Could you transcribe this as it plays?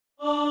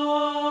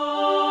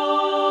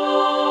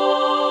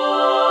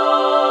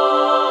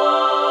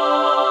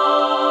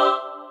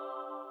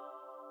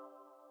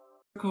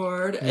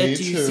board. Me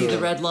Do you too. see the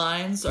red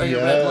lines? Are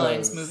your red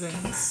lines moving?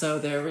 So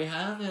there we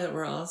have it.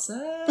 We're all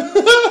set.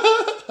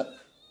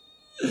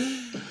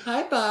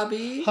 Hi,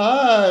 Bobby.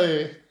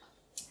 Hi.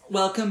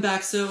 Welcome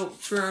back. So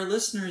for our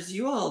listeners,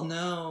 you all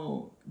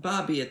know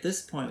Bobby at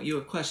this point. You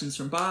have questions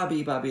from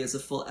Bobby. Bobby is a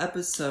full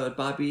episode.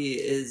 Bobby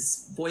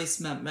is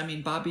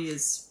Bobby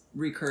is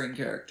recurring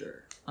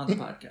character on the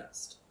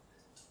podcast.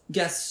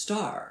 Guest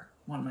star,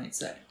 one might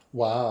say.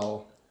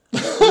 Wow.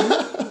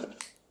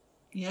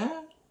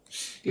 Yeah.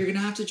 You're going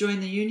to have to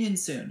join the union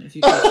soon if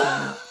you can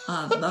sign up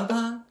on the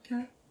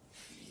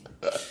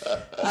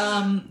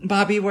podcast.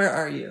 Bobby, where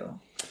are you?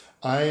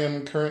 I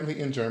am currently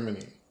in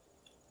Germany.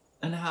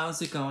 And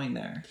how's it going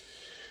there?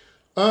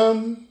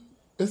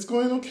 It's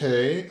going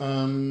okay.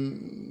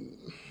 I'm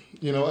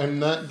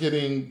not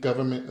getting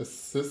government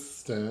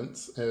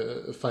assistance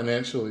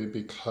financially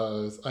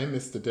because I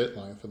missed the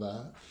deadline for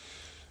that.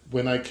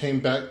 When I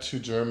came back to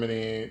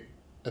Germany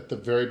at the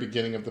very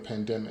beginning of the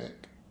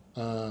pandemic,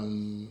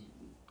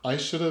 I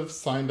should have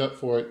signed up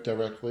for it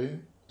directly.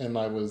 And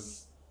I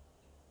was,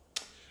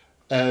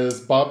 as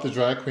Bob the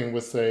drag queen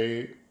would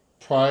say,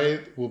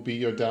 pride will be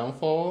your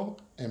downfall.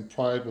 And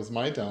pride was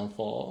my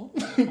downfall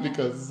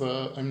because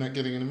I'm not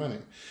getting any money.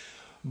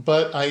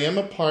 But I am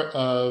a part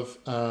of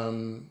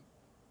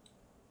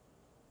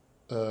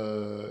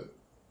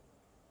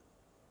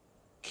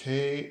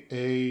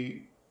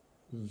KAV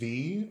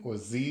or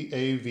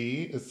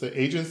ZAV. It's the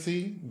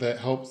agency that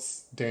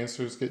helps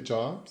dancers get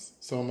jobs.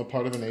 So I'm a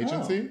part of an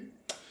agency. Oh.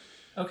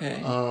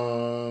 Okay.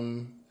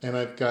 And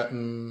I've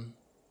gotten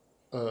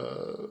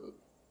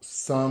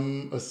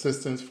some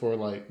assistance for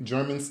like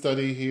German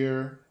study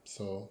here.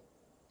 So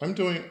I'm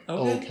doing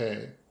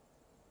okay.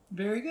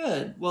 Very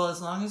good. Well,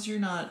 as long as you're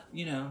not,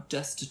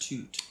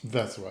 destitute.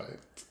 That's right.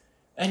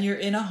 And you're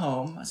in a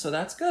home, so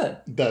that's good.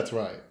 That's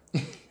right.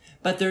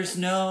 But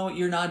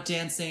you're not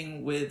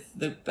dancing with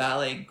the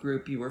ballet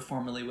group you were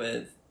formerly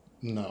with.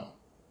 No.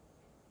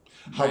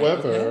 Right,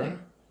 However,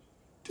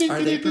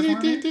 are they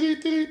performing?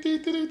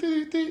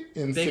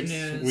 In Big 6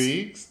 news.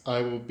 weeks,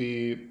 I will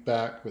be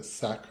back with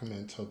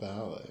Sacramento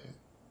Ballet.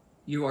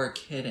 You are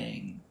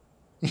kidding.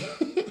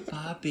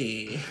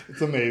 Bobby.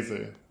 It's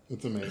amazing.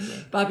 It's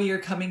amazing. Bobby, you're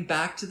coming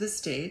back to the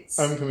States.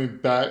 I'm coming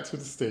back to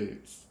the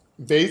States.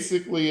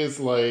 Basically, it's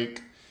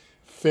like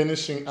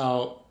finishing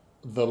out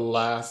the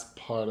last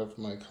part of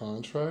my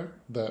contract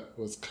that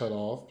was cut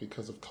off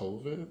because of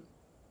COVID.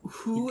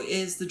 Who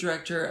is the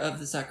director of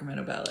the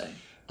Sacramento Ballet?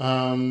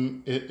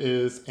 It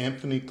is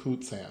Anthony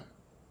Kuzan.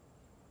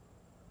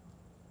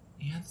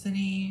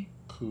 Anthony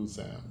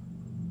Kuzan.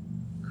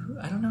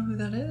 I don't know who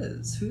that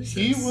is. Who's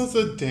He this? was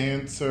a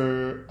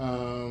dancer.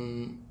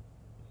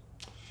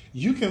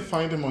 You can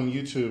find him on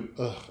YouTube.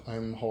 Ugh,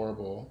 I'm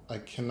horrible. I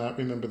cannot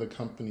remember the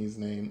company's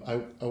name.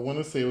 I want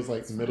to say it was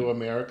like Middle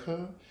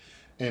America.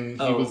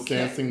 And he was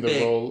dancing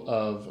the role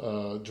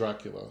of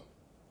Dracula.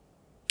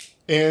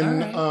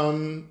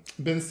 In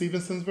Ben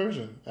Stevenson's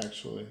version,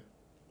 actually.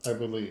 I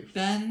believe.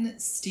 Ben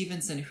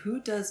Stevenson. Who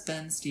does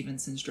Ben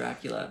Stevenson's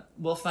Dracula?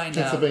 We'll find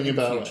out Pennsylvania in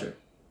the Ballet. future.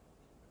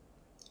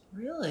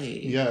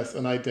 Really? Yes,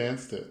 and I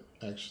danced it,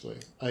 actually.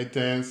 I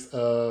danced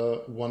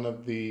one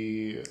of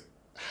the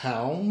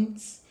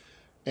hounds.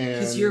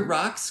 Because you're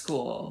rock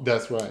school.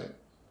 That's right.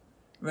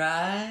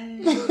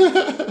 Right?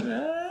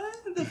 Right?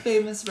 The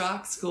famous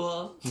rock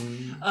school.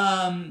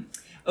 Mm.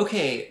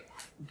 Okay,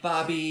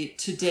 Bobby,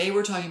 today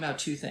we're talking about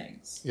two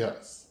things.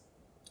 Yes.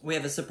 We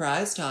have a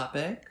surprise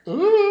topic.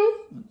 Ooh.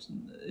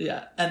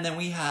 Yeah. And then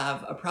we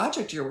have a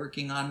project you're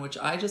working on, which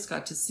I just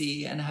got to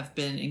see and have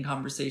been in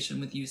conversation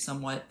with you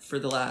somewhat for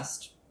the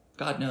last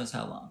God knows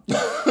how long.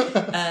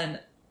 And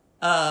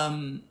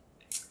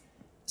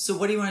so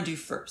what do you want to do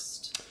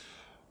first?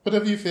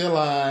 Whatever you feel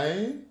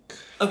like.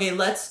 Okay,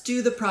 let's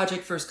do the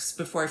project first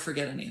before I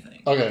forget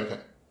anything. Okay.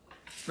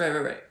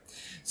 Right.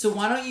 So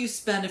why don't you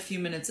spend a few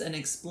minutes and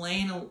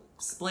explain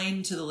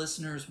to the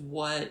listeners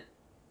what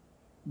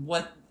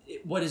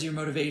is your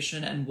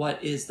motivation and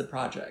what is the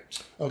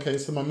project? Okay,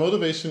 so my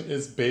motivation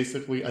is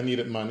basically I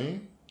needed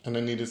money and I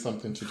needed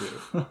something to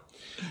do.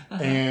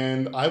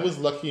 And I was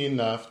lucky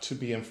enough to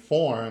be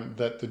informed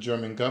that the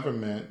German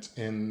government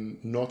in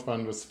North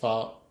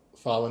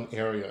Rhine-Westphalia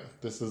area,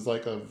 this is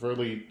like a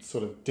really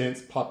sort of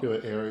dense, popular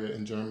area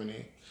in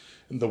Germany,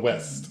 in the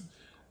West.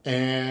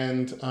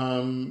 And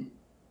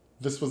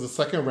this was the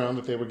second round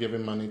that they were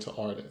giving money to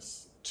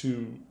artists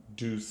to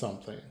do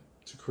something,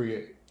 to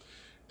create.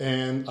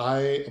 And I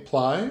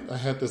applied. I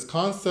had this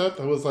concept.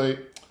 I was like,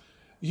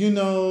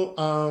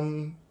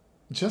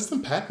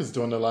 Justin Pack is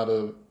doing a lot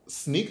of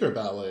sneaker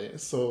ballet.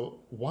 So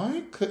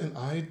why couldn't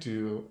I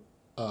do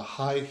a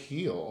high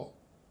heel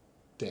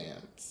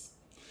dance?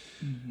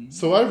 Mm-hmm.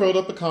 So I wrote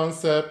up a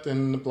concept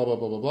and blah, blah,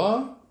 blah, blah,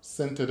 blah,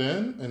 sent it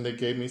in, and they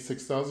gave me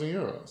 6,000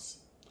 euros.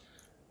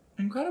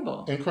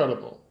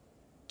 Incredible.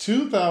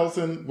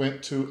 2,000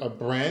 went to a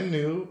brand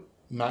new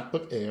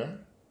MacBook Air.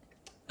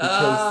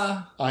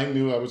 Because I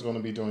knew I was going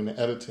to be doing the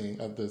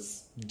editing of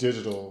this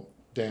digital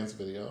dance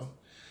video.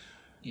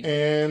 Yeah.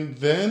 And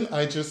then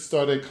I just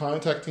started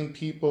contacting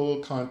people,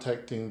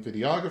 contacting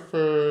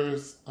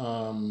videographers,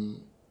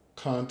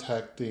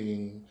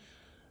 contacting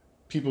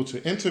people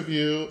to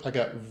interview. I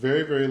got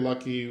very, very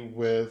lucky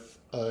with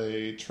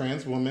a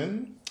trans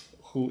woman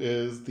who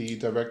is the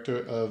director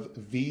of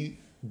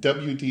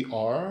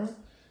WDR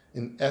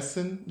in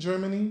Essen,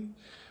 Germany.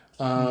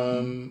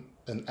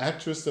 An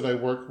actress that I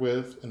worked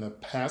with in a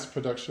past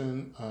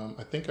production,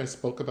 I think I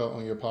spoke about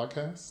on your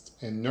podcast,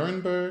 in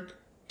Nuremberg,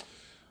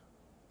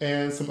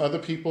 and some other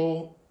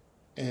people.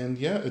 And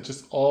yeah, it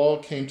just all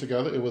came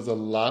together. It was a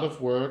lot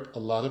of work, a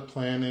lot of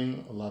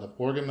planning, a lot of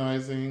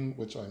organizing,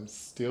 which I'm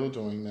still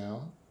doing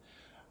now.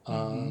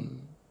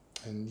 And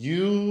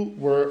you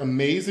were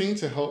amazing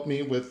to help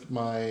me with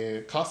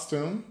my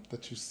costume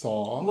that you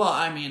saw. Well,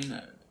 I mean,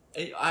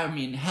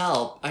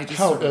 help. I just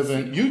help, as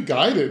in you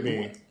guided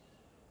me.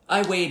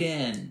 I weighed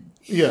in.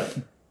 Yeah.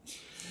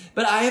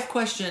 But I have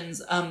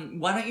questions.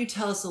 Why don't you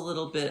tell us a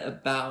little bit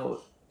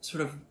about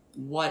sort of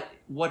what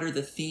are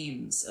the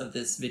themes of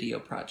this video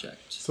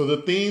project? So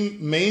the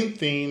main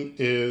theme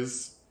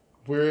is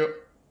where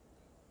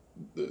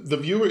the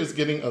viewer is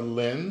getting a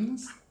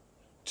lens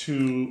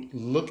to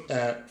look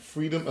at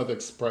freedom of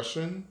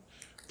expression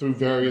through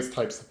various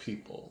types of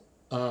people.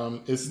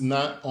 It's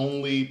not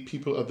only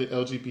people of the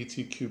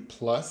LGBTQ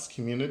plus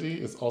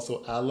community, it's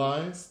also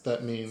allies.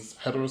 That means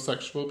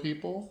heterosexual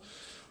people.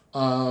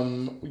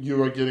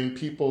 You are getting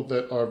people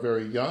that are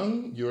very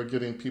young. You are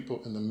getting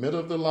people in the middle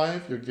of their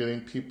life. You're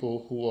getting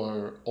people who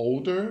are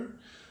older,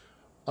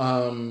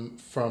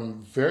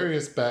 from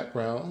various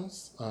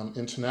backgrounds.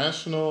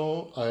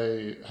 International,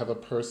 I have a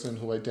person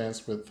who I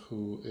dance with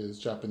who is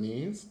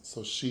Japanese.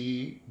 So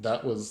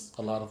that was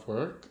a lot of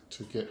work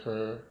to get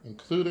her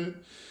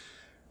included.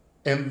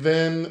 And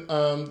then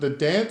the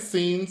dance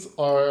scenes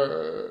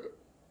are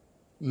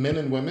men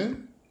and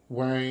women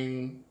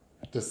wearing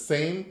the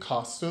same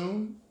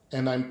costume.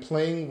 And I'm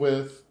playing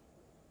with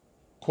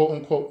quote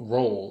unquote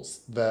roles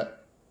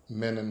that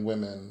men and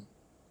women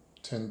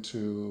tend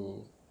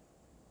to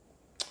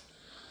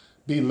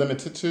be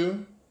limited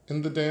to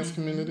in the dance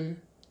community.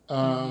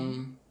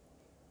 That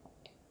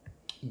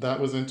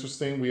was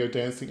interesting. We are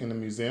dancing in a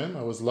museum.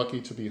 I was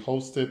lucky to be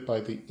hosted by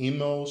the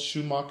Emil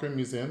Schumacher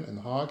Museum in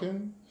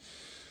Hagen.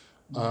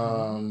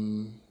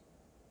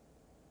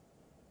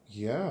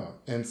 Yeah.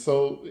 And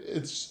so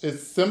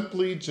it's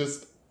simply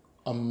just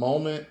a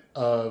moment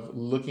of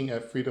looking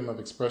at freedom of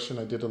expression.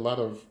 I did a lot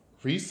of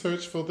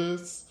research for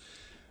this,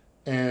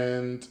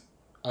 and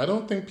I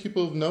don't think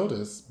people have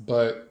noticed,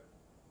 but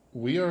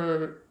we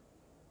are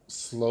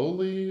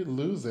slowly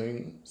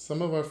losing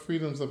some of our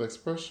freedoms of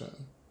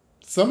expression.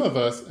 Some of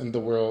us in the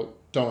world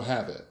don't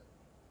have it.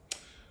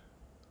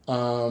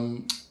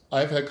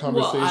 I've had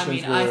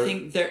conversations I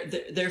think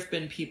there have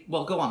been people...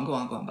 Well, go on,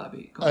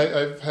 Bobby. Go on.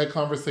 I've had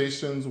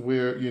conversations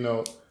where,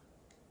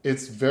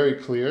 it's very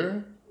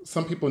clear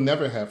some people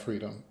never have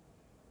freedom.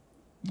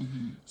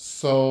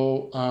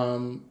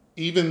 So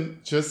even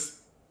just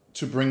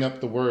to bring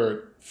up the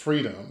word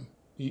freedom,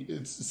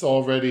 it's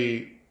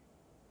already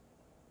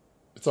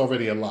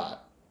a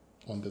lot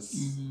on this,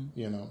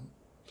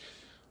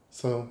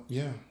 So,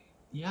 yeah.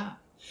 Yeah.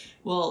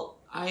 Well,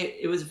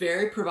 it was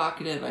very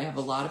provocative. I have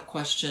a lot of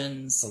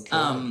questions.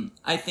 Okay.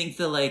 I think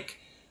the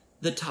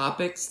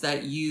topics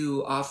that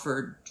you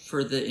offered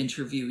for the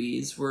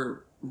interviewees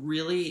were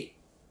really,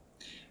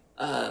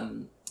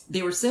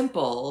 they were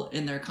simple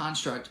in their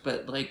construct,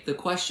 but the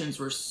questions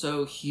were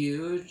so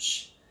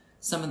huge.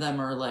 Some of them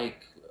are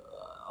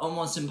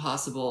almost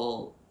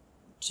impossible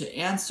to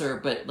answer,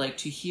 but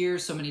to hear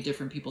so many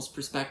different people's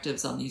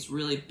perspectives on these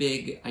really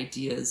big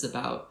ideas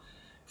about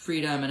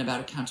freedom and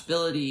about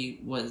accountability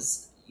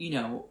was,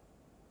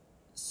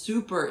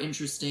 super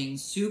interesting,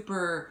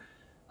 super,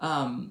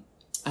 I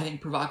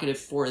think, provocative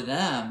for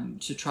them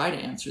to try to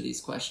answer these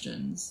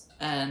questions.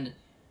 And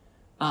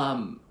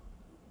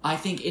I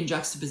think in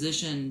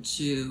juxtaposition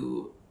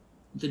to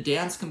the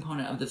dance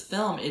component of the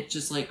film, it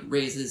just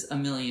raises a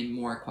million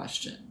more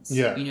questions.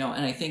 Yeah.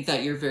 And I think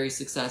that you're very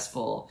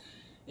successful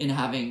in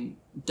having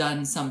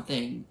done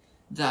something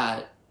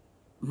that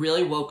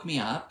really woke me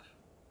up,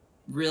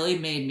 really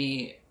made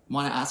me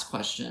want to ask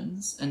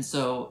questions. And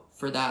so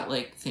for that,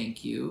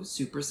 thank you.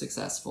 Super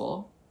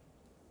successful.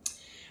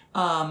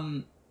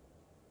 What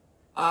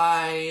am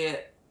I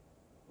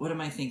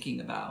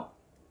thinking about?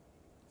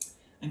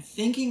 I'm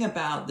thinking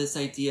about this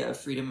idea of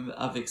freedom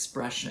of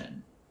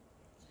expression.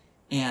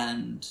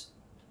 And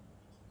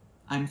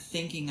I'm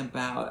thinking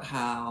about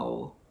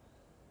how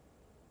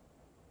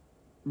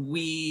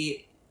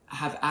we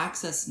have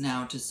access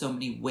now to so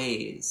many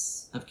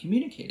ways of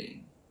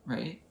communicating,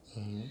 right?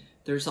 Mm-hmm.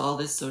 There's all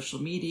this social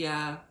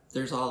media,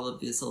 there's all of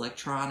this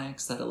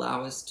electronics that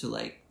allow us to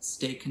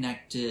stay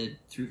connected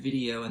through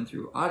video and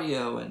through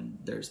audio, and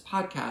there's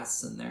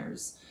podcasts and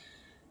there's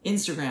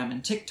Instagram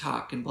and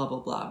TikTok and blah, blah,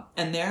 blah.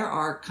 And there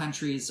are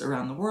countries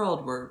around the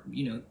world where,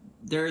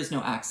 there is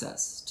no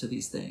access to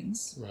these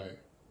things. Right.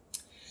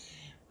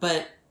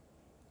 But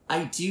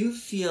I do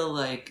feel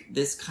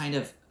this kind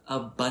of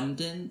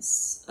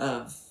abundance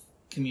of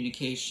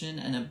communication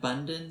and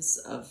abundance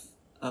of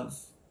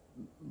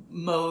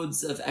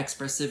modes of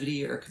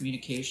expressivity or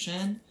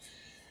communication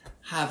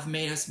have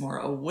made us more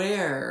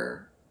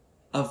aware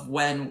of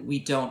when we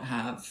don't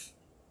have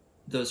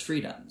those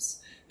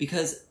freedoms.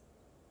 Because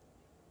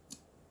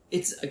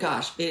it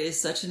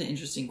is such an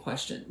interesting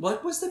question.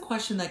 What was the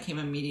question that came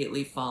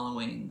immediately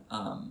following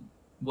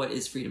what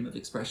is freedom of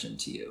expression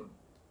to you?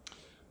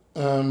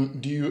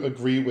 Do you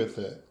agree with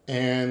it?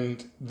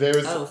 And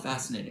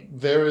fascinating.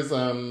 There is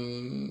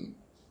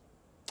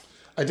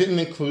I didn't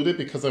include it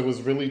because I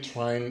was really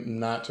trying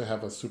not to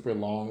have a super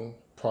long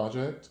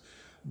project.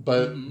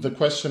 But the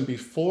question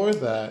before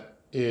that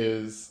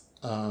is,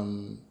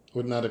 well,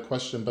 not a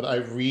question, but I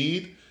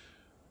read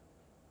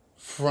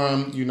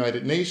from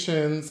United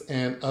Nations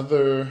and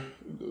other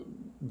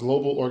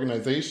global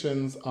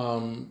organizations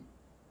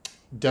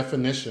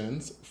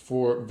definitions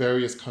for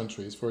various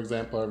countries. For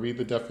example, I read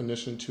the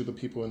definition to the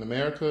people in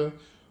America,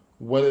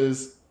 what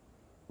is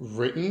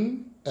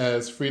written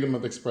as freedom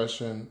of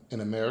expression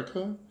in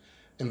America,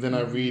 and then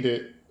I read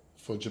it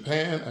for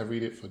Japan, I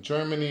read it for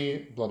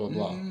Germany, blah, blah,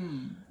 blah.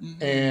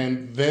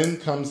 And then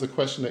comes the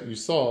question that you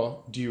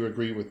saw, do you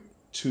agree with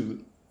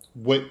to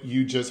what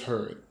you just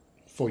heard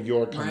for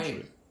your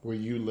country, where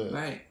you live?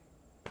 Right.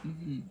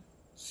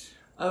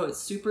 Oh, it's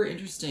super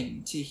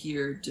interesting to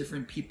hear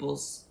different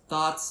people's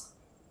thoughts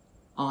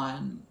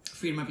on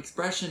freedom of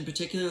expression,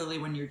 particularly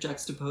when you're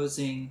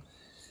juxtaposing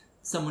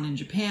someone in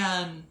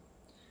Japan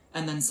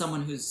and then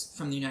someone who's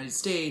from the United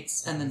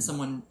States and then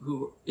someone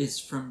who is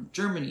from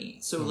Germany.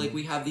 So like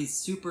we have these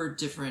super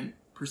different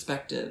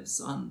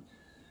perspectives on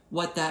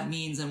what that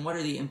means and what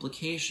are the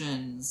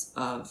implications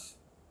of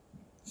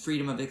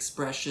freedom of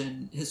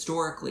expression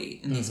historically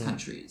in these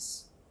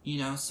countries, you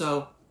know?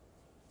 So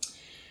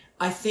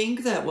I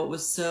think that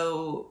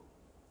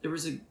there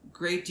was a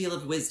great deal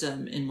of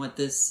wisdom in what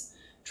this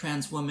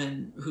trans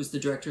woman who's the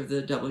director of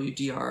the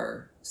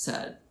WDR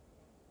said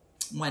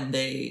when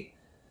they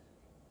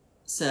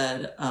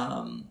said,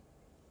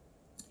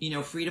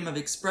 freedom of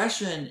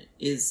expression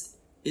is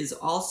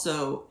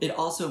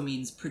also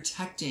means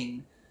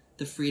protecting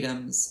the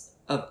freedoms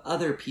of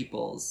other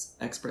people's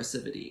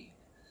expressivity.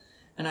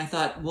 And I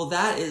thought, well,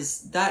 that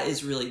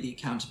is really the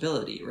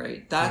accountability,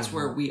 right? That's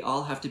where we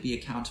all have to be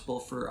accountable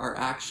for our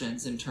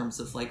actions in terms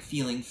of like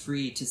feeling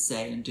free to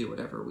say and do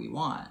whatever we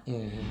want.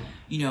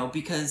 You know,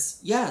 because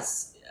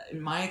yes,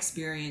 my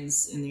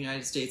experience in the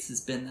United States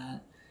has been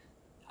that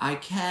I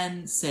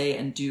can say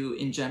and do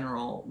in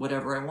general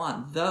whatever I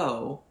want,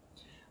 though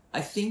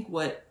I think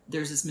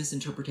there's this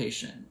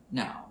misinterpretation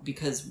now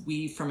because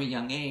we from a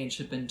young age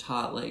have been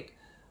taught like,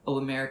 oh,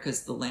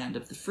 America's the land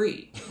of the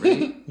free,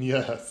 right?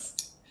 Yes.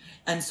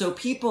 And so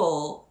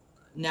people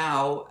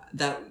now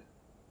that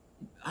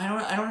I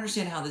don't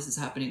understand how this is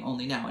happening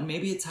only now, and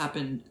maybe it's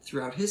happened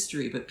throughout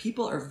history, but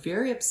people are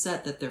very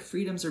upset that their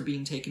freedoms are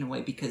being taken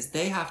away because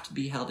they have to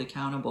be held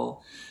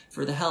accountable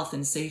for the health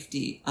and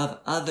safety of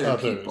other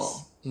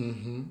people.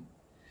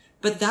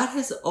 But that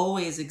has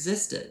always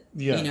existed.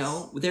 Yes. You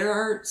know, there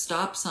are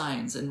stop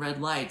signs and red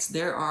lights.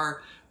 There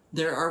are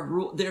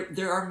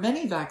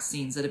many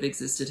vaccines that have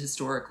existed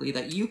historically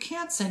that you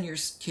can't send your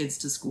kids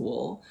to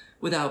school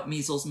without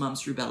measles,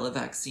 mumps, rubella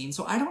vaccine.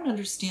 So I don't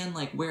understand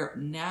like where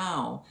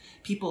now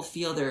people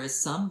feel there is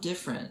some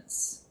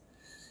difference.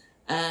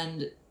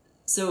 And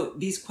so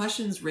these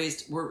questions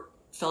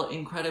felt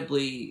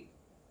incredibly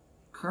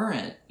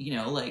current, you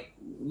know, like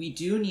we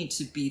do need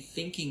to be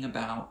thinking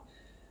about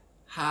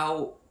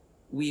how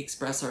we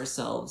express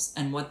ourselves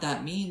and what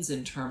that means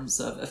in terms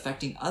of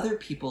affecting other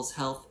people's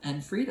health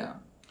and freedom.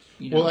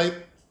 You know? Well,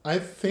 I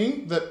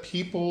think that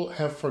people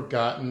have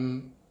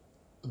forgotten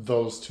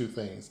those two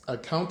things,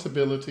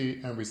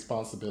 accountability and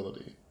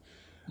responsibility.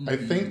 I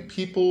think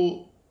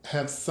people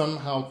have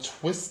somehow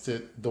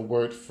twisted the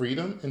word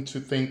freedom into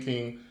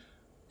thinking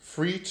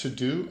free to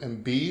do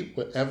and be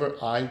whatever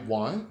I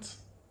want,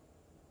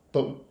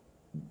 but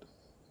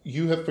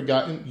you have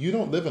forgotten you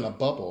don't live in a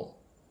bubble.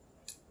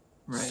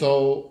 Right.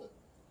 So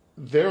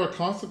there are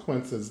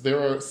consequences. There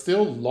are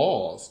still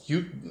laws.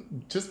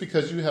 Just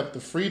because you have the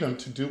freedom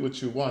to do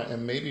what you want,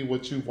 and maybe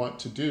what you want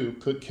to do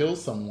could kill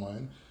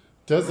someone,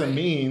 doesn't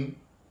mean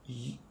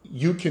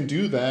you can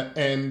do that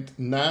and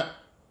not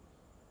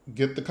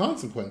get the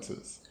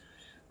consequences.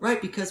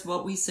 Right, because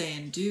what we say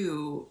and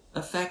do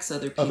affects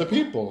other people. Other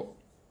people.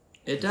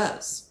 It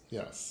does.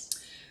 Yes.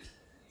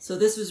 So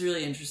this was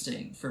really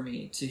interesting for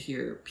me to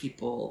hear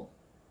people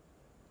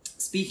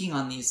speaking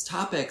on these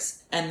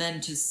topics and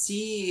then to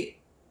see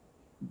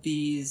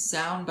these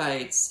sound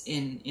bites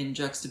in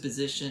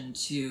juxtaposition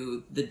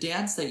to the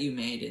dance that you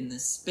made in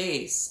this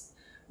space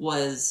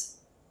was,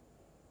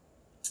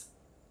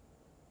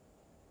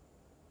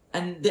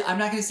 and I'm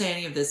not going to say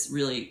any of this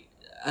really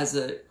as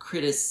a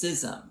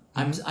criticism.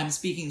 I'm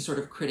speaking sort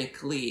of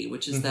critically,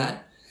 which is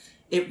that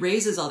it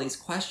raises all these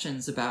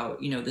questions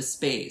about, you know, the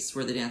space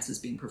where the dance is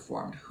being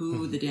performed,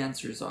 who the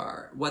dancers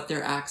are, what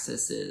their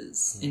access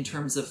is in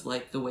terms of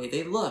like the way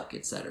they look,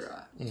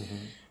 etc.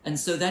 And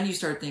so then you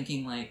start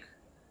thinking like,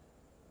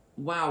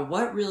 wow,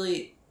 what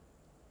really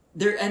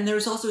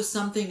there's also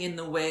something in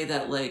the way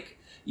that like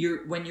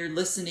when you're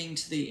listening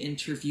to the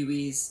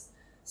interviewees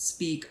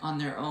speak on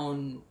their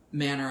own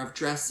manner of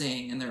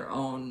dressing and their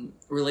own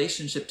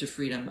relationship to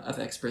freedom of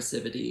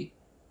expressivity,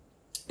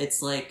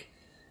 it's like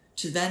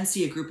to then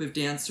see a group of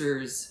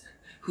dancers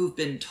who've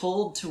been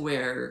told to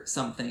wear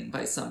something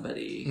by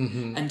somebody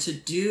and to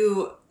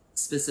do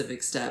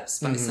specific steps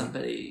by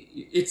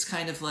somebody, it's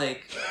kind of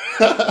like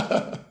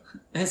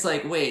it's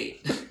like,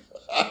 wait,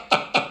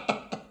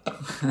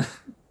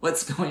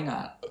 what's going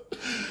on?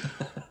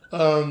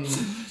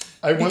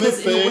 I want to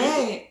say, in a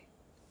way,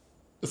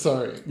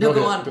 sorry. No,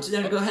 go on.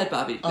 No, go ahead,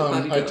 Bobby.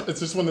 I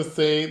just want to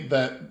say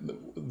that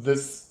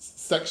this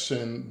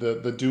section,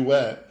 the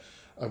duet,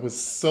 I was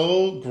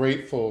so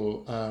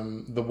grateful.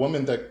 The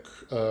woman that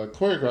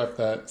choreographed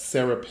that,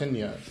 Sarah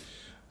Pena,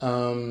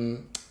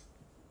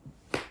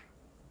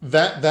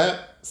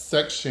 that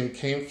section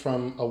came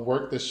from a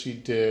work that she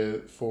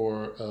did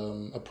for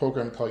a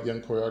program called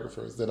Young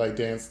Choreographers that I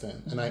danced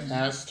in. And I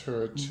asked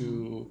her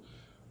to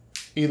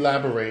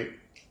elaborate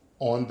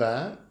on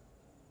that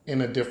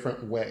in a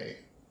different way.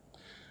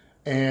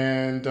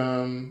 And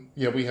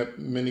we had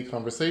many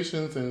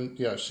conversations, and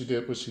she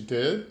did what she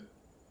did.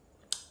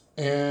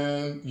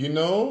 And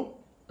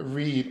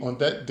Reed, on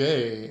that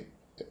day,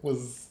 it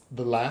was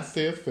the last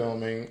day of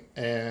filming,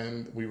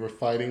 and we were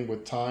fighting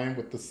with time,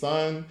 with the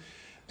sun,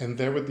 and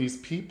there were these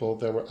people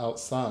that were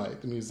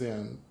outside the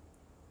museum,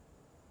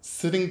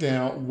 sitting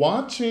down,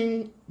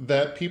 watching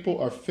that people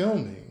are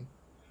filming,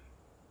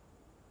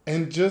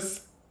 and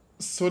just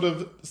sort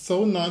of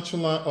so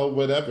nonchalant or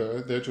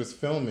whatever, they're just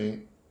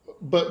filming,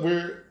 but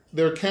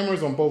there are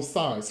cameras on both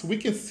sides, so we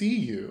can see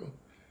you.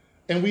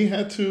 And we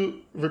had to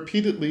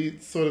repeatedly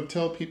sort of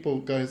tell people,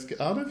 guys, get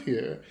out of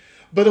here.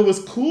 But it was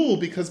cool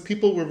because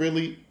people were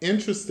really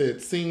interested.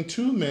 Seeing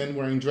two men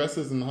wearing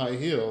dresses and high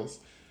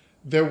heels,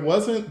 there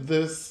wasn't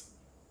this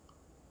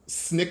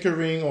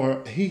snickering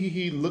or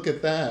hee, look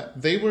at that.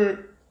 They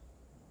were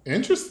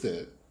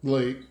interested.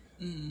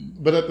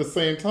 But at the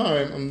same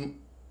time,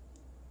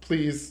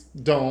 please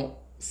don't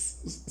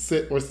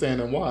sit or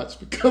stand and watch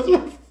because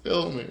we're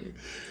filming.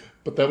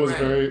 But that was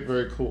very,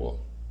 very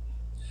cool.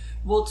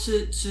 Well,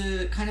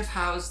 to kind of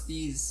house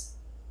these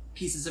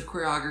pieces of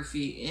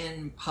choreography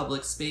in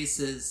public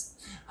spaces,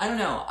 I don't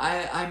know.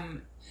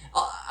 I'm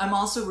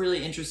also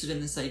really interested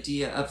in this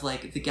idea of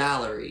like the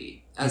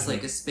gallery as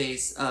like a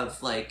space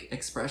of like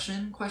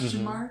expression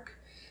question mark,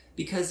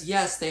 because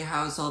yes, they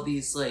house all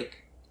these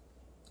like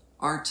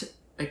art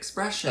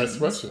expressions,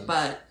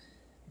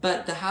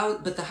 but the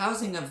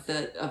housing of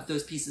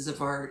those pieces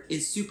of art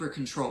is super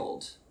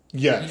controlled.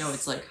 Yes.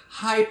 It's like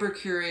hyper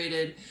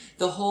curated.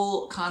 The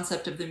whole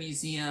concept of the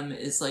museum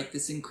is like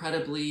this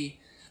incredibly,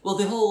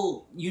 the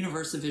whole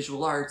universe of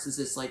visual arts is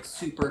this like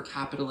super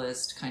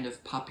capitalist kind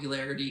of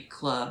popularity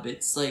club.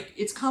 It's like,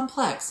 it's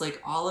complex.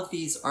 Like all of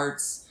these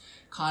arts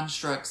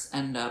constructs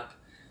end up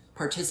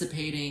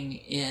participating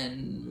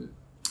in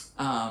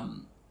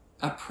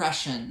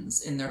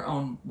oppressions in their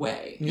own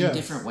way, in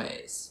different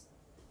ways.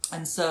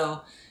 And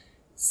so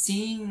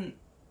hearing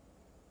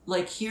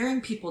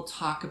people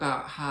talk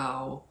about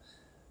how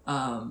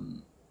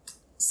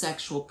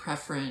sexual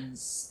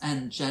preference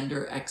and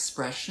gender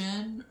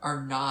expression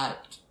are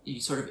not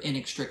sort of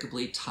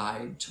inextricably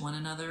tied to one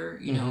another.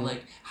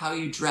 Like how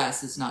you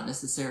dress is not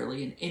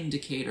necessarily an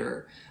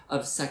indicator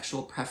of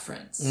sexual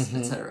preference,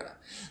 etc.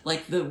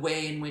 Like the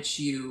way in which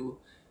you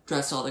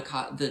dress all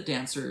the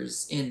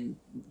dancers in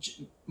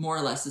more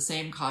or less the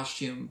same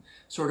costume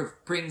sort of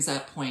brings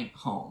that point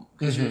home,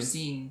 because you're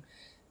seeing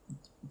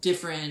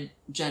different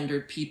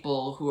gendered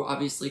people who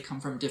obviously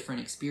come from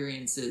different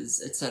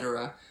experiences,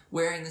 etc.,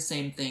 wearing the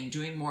same thing,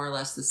 doing more or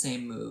less the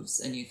same moves,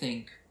 and you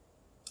think,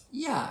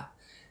 yeah,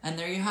 and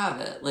there you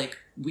have it. Like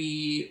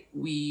we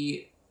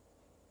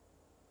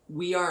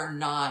are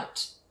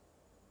not,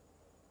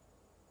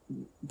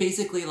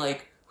 basically,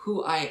 like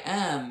who I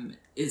am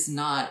is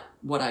not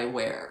what I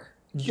wear.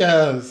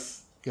 Yes.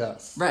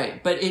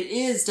 Right, but it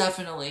is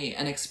definitely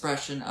an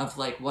expression of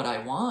like what I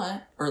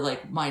want or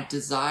like my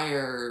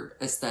desire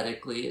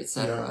aesthetically,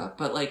 etc. Yeah.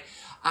 But like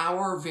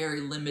our very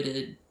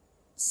limited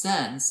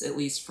sense, at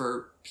least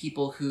for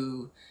people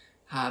who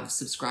have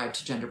subscribed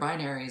to gender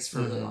binaries for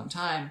a really long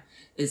time,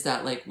 is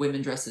that like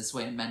women dress this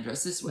way and men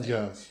dress this way.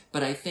 Yes.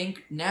 But I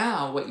think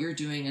now what you're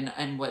doing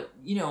and what,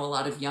 a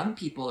lot of young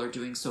people are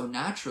doing so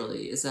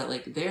naturally is that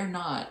like they're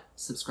not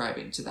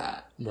subscribing to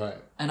that. Right.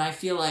 And I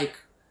feel like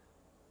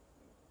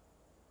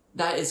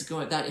that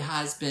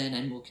has been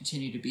and will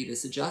continue to be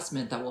this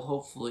adjustment that will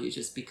hopefully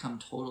just become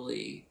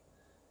totally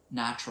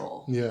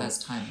natural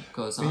as time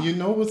goes on.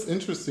 And what's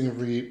interesting,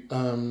 Reed?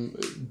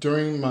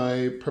 During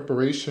my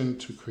preparation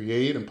to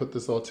create and put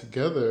this all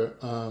together,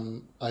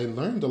 I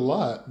learned a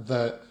lot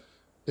that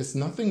it's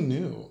nothing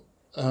new.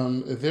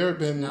 There have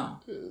been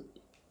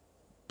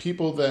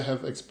people that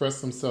have expressed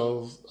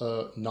themselves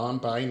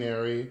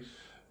non-binary,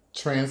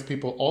 trans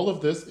people. All of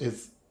this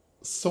is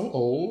so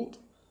old,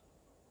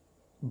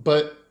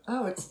 but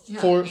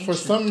for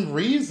some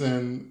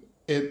reason,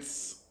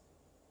 it's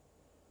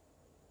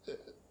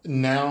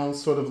now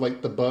sort of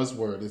like the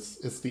buzzword.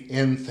 It's the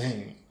in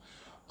thing.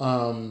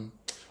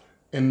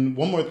 And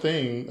one more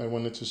thing I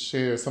wanted to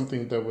share,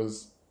 something that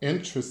was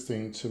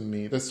interesting to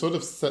me that sort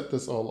of set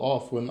this all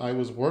off. When I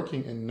was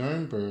working in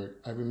Nuremberg,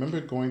 I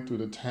remember going through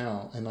the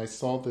town and I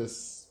saw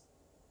this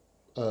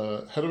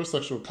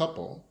heterosexual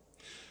couple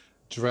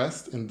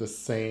dressed in the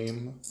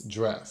same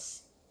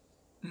dress.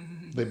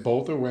 Mm-hmm. They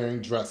both are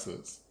wearing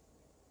dresses,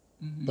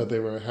 mm-hmm. but they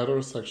were a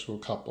heterosexual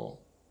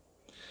couple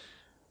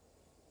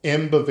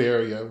in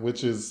Bavaria,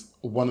 which is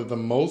one of the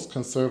most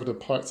conservative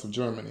parts of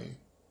Germany.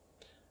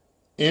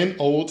 In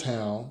Old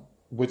Town,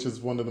 which is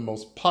one of the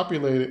most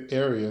populated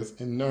areas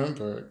in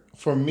Nuremberg.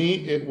 For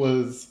me,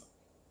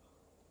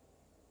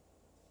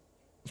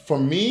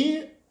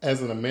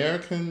 as an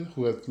American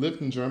who has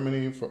lived in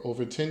Germany for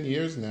over 10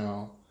 years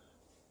now,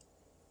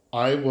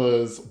 I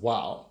was,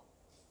 wow.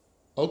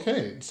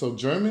 Okay, so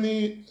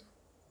Germany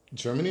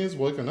is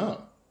waking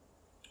up.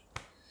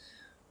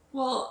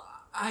 Well,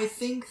 I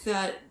think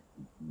that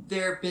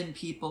there have been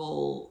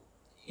people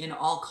in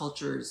all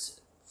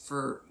cultures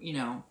for,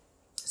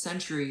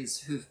 centuries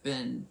who've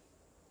been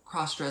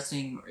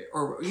cross-dressing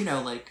or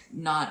like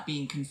not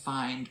being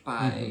confined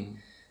by mm-hmm.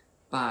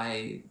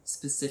 by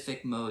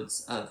specific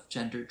modes of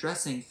gender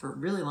dressing for a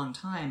really long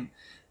time.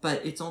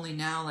 But it's only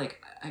now,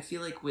 like, I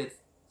feel like with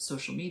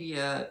social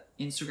media,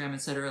 Instagram,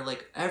 etc.,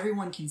 like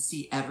everyone can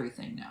see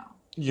everything now.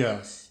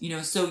 Yes.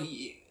 So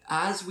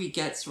as we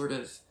get sort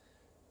of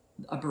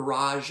a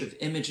barrage of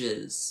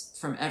images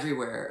from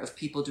everywhere of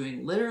people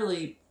doing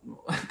literally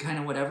kind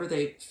of whatever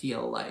they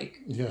feel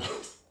like. Yeah.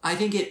 I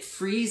think it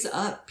frees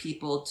up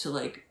people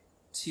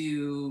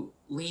to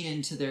lean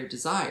into their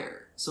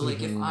desire. So like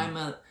mm-hmm. if I'm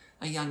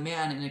a young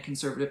man in a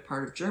conservative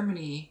part of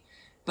Germany,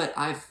 but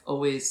I've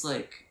always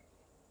like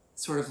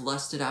sort of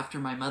lusted after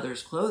my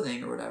mother's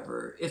clothing or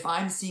whatever, if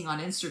I'm seeing on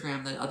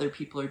Instagram that other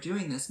people are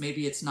doing this,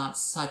 maybe it's not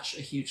such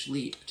a huge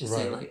leap to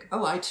say like,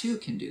 oh, I too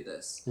can do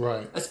this.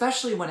 Right.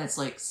 Especially when it's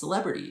like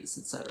celebrities,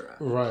 etc.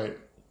 Right.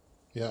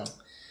 Yeah.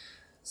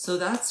 So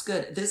that's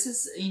good. This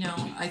is,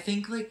 I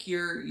think like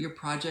your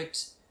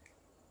project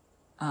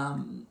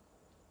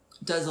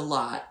does a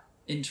lot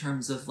in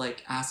terms of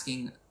like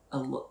asking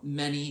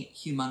many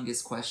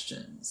humongous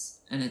questions.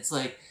 And it's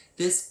like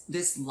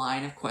this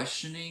line of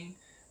questioning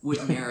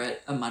would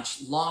merit a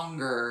much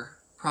longer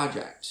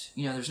project.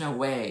 There's no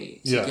way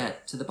to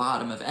get to the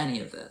bottom of any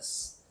of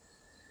this.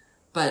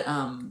 But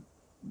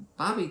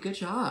Bobby, good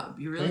job.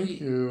 You really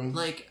Thank you.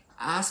 like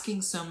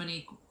asking so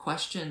many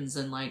questions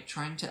and like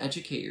trying to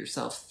educate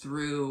yourself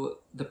through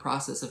the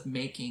process of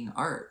making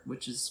art,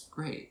 which is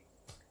great.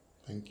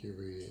 Thank you,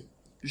 Reed.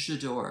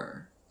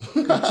 J'adore.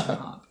 Good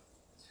job.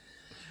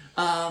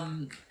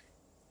 And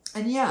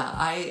yeah,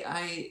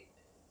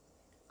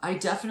 I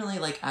definitely,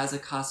 like, as a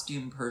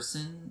costume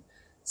person,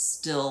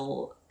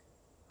 still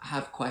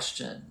have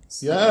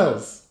questions.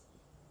 Yes.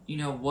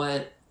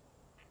 What...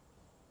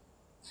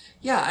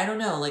 Yeah, I don't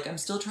know. Like, I'm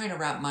still trying to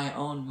wrap my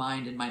own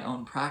mind and my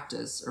own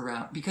practice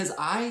around... Because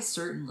I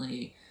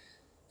certainly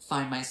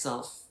find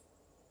myself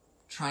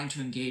trying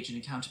to engage in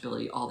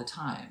accountability all the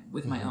time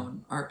with my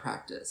own art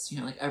practice.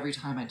 Like, every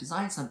time I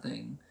design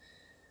something,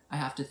 I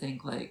have to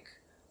think, like...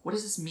 What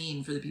does this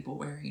mean for the people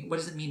wearing it? What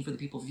does it mean for the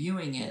people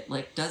viewing it?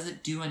 Like, does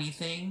it do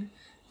anything?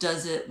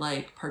 Does it,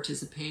 like,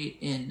 participate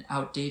in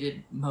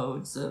outdated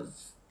modes of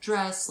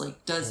dress?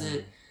 Like, does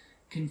it...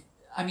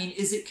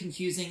 is it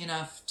confusing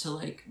enough to,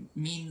 like,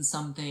 mean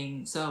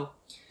something? So,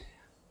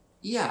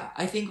 yeah,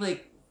 I think,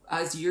 like,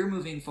 as you're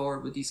moving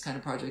forward with these kind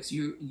of projects,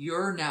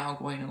 you're now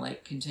going to,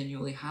 like,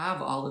 continually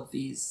have all of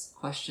these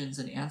questions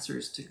and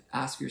answers to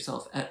ask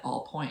yourself at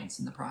all points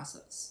in the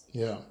process.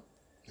 Yeah,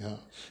 yeah.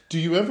 Do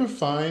you ever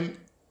find...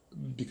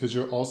 because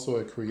you're also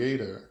a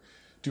creator,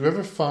 do you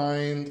ever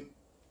find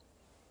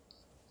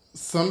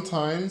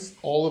sometimes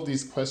all of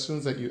these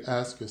questions that you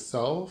ask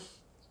yourself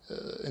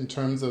in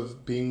terms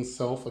of being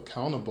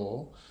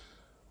self-accountable,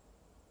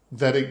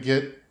 that it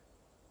get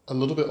a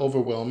little bit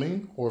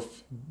overwhelming, or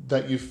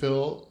that you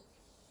feel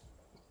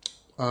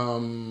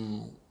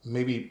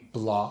maybe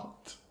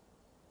blocked?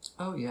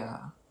 Oh, yeah.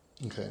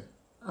 Okay.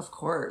 Of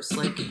course.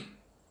 Like,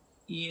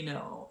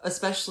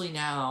 especially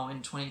now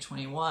in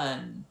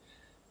 2021...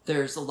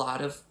 there's a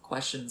lot of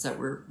questions that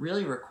we're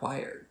really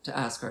required to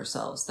ask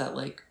ourselves that,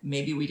 like,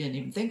 maybe we didn't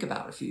even think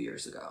about a few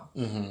years ago.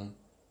 Mm-hmm.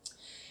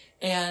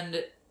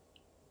 And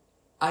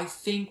I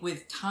think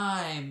with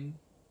time,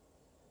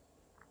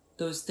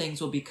 those things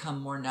will become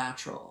more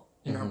natural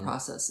in our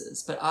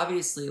processes. But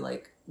obviously,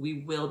 like, we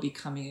will be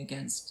coming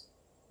against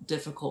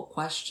difficult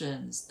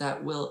questions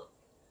that will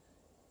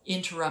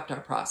interrupt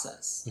our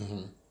process.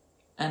 Mm-hmm.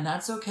 And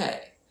that's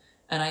okay.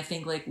 And I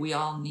think, like, we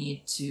all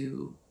need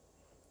to...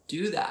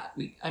 do that.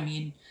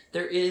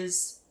 There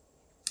is,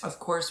 of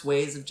course,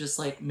 ways of just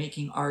like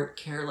making art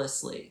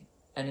carelessly,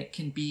 and it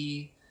can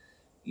be,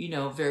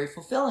 very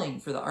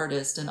fulfilling for the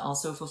artist and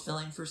also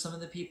fulfilling for some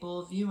of the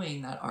people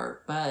viewing that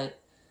art.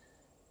 But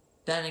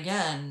then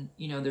again,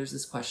 there's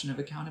this question of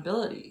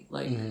accountability.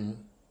 Like,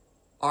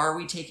 are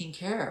we taking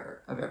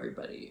care of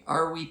everybody?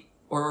 Or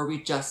are we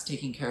just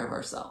taking care of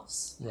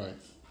ourselves? Right.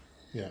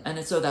 Yeah.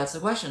 And so that's the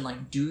question.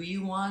 Like, do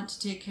you want to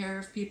take care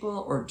of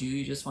people, or do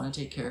you just want to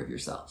take care of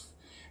yourself?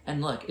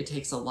 And look, it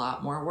takes a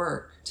lot more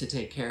work to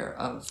take care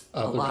of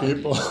a lot of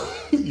people.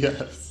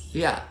 Yes.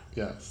 Yeah.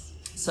 Yes.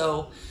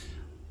 So,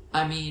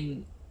 I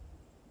mean,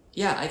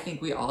 yeah, I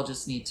think we all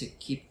just need to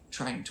keep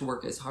trying to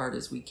work as hard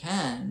as we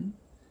can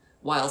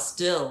while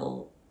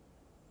still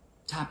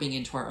tapping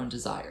into our own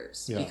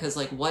desires. Yeah. Because,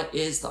 like, what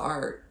is the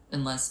art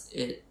unless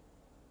it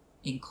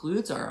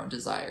includes our own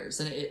desires?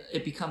 And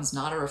it becomes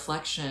not a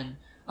reflection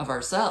of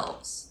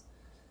ourselves.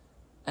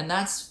 And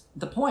that's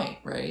the point,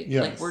 right?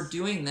 Yes. Like, we're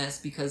doing this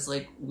because,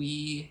 like,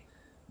 we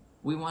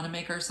want to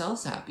make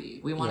ourselves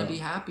happy. We want to be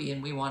happy,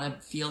 and we want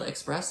to feel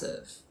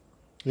expressive.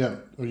 Yeah.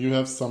 Or you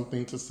have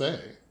something to say.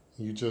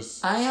 You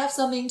just... I have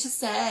something to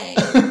say.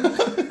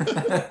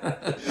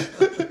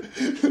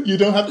 You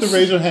don't have to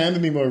raise your hand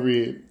anymore,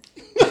 Reed.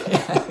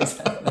 Yeah,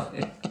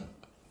 exactly.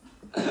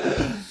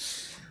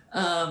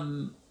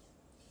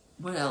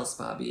 What else,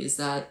 Bobby? Is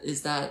that?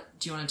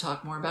 Do you want to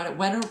talk more about it?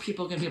 When are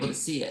people going to be able to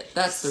see it?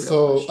 That's the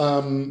real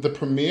question. The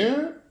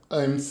premiere,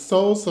 I'm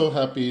so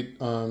happy.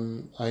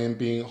 I am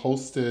being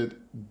hosted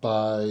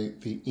by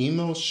the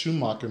Emil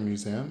Schumacher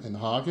Museum in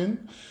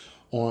Hagen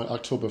on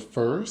October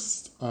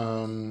 1st.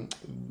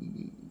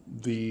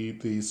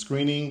 The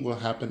screening will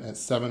happen at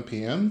 7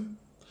 p.m.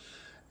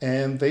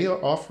 And they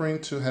are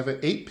offering to have an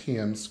 8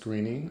 p.m.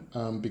 screening.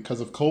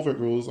 Because of COVID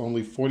rules,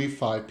 only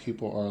 45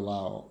 people are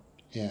allowed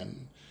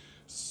in.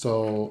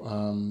 So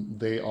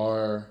they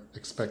are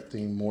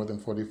expecting more than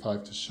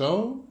 45 to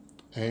show.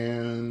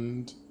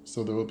 And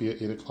so there will be an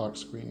 8 o'clock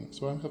screening.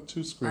 So I have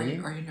 2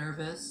 screenings. Are you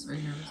nervous?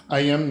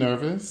 I am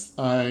nervous.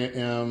 I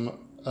am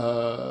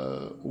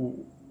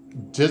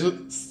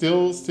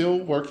still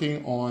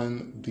working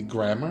on the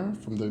grammar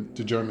from the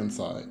German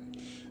side.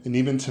 And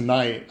even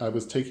tonight, I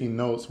was taking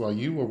notes while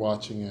you were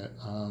watching it.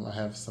 I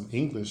have some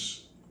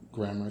English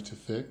grammar to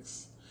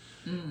fix.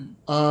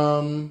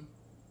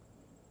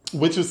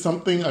 Which is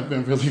something I've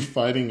been really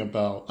fighting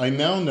about. I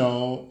now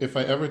know if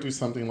I ever do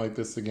something like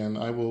this again,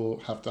 I will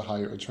have to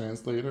hire a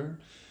translator.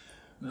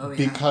 Oh, yeah.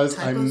 Because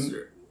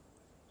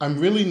I'm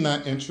really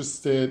not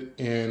interested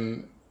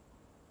in...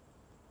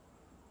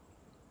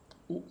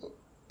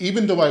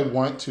 Even though I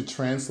want to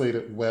translate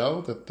it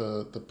well, that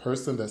the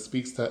person that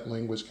speaks that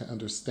language can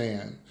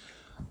understand,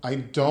 I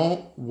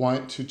don't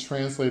want to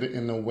translate it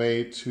in a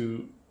way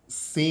to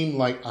seem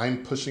like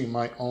I'm pushing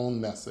my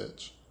own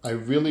message. I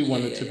really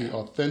want it to be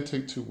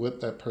authentic to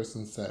what that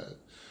person said.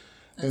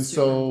 And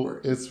so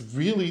it's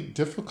really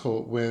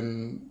difficult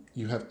when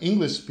you have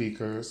English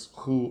speakers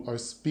who are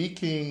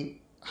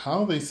speaking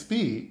how they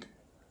speak,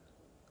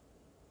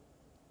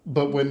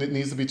 but when it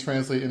needs to be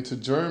translated into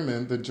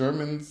German, the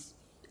Germans...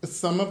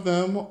 Some of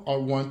them are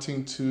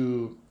wanting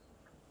to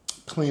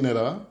clean it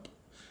up.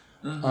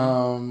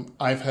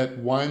 I've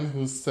had one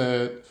who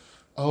said,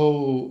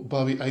 "Oh,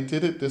 Bobby, I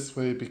did it this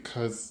way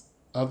because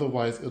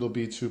otherwise it'll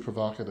be too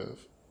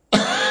provocative."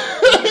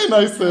 And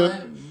I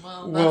said,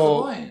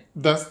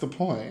 that's the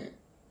point.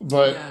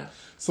 But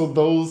so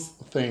those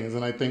things,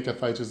 and I think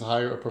if I just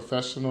hire a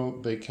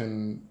professional, they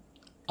can,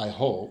 I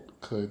hope,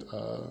 could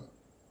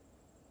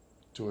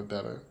do it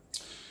better.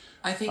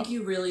 I think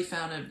you really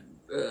found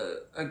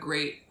a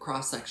great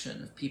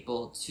cross-section of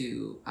people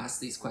to ask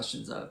these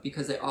questions of,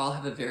 because they all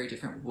have a very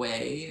different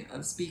way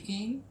of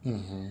speaking.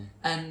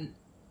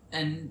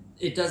 And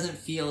it doesn't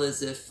feel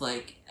as if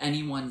like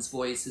anyone's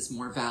voice is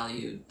more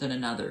valued than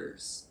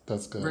another's.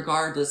 That's good.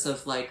 Regardless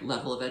of like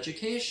level of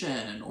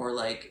education or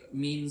like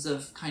means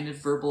of kind of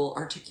verbal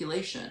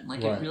articulation.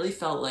 Like it really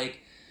felt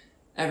like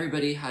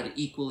everybody had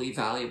equally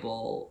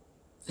valuable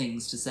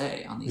things to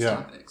say on these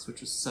topics,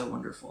 which was so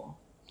wonderful.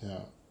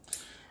 Yeah.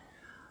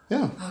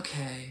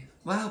 Okay.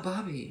 Wow,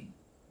 Bobby.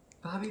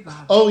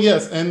 Oh,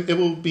 yes. And it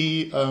will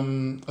be,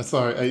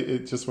 sorry, I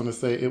just want to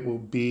say it will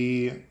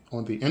be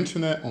on the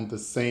internet on the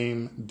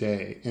same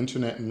day.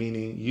 Internet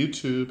meaning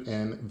YouTube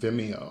and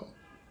Vimeo.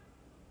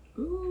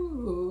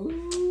 Ooh.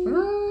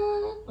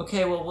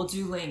 Okay, well, we'll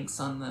do links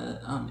on the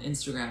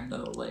Instagram,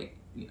 though. Like,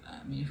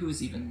 I mean,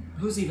 who's even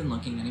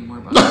looking anymore,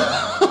 Bobby?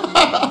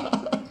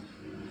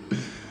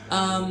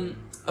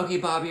 Okay,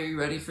 Bobby, are you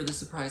ready for the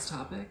surprise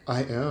topic?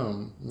 I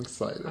am. I'm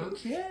excited.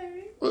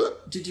 Okay.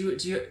 Do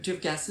you have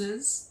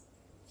guesses?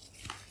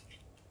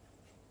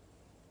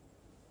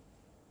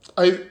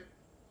 I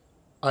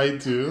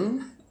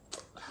do.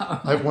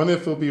 I wonder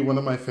if it'll be one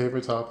of my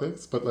favorite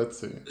topics, but let's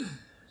see.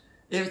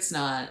 It's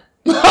not.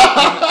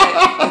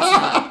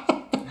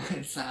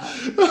 It's not.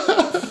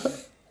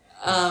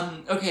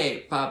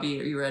 Okay, Bobby,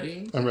 are you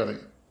ready? I'm ready.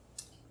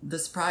 The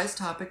surprise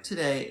topic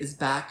today is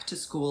back to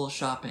school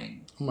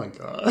shopping. Oh my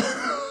God.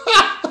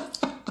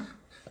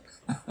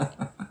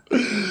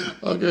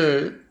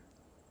 Okay.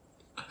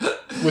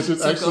 Which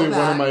is actually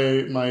one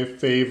of my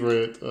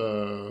favorite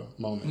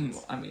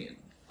moments. I mean,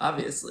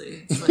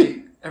 obviously. It's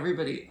like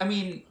everybody, I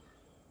mean,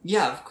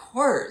 yeah, of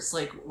course.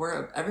 Like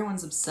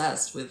everyone's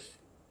obsessed with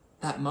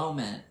that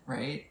moment,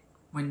 right?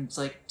 When it's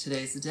like,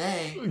 today's the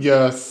day.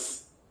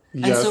 Yes.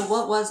 And so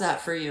what was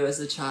that for you as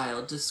a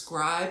child?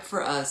 Describe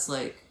for us,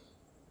 like,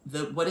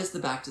 what is the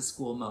back to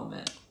school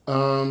moment?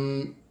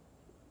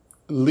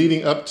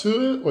 Leading up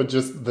to it or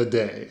just the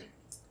day?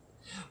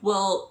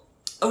 Well,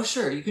 oh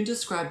sure, you can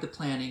describe the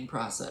planning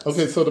process.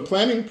 Okay, so the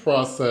planning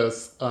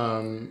process,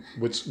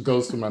 which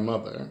goes to my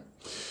mother,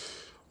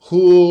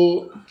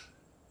 who,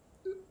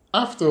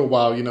 after a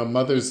while,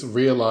 mothers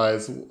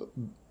realize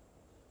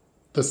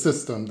the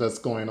system that's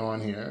going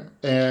on here.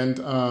 And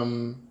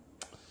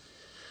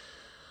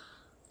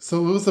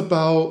so it was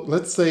about,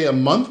 let's say, a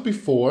month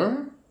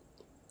before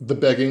the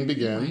begging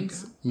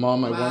begins.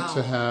 Mom, I want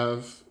to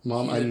have.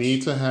 Mom, huge. I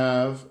need to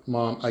have.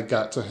 Mom, I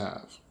got to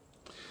have.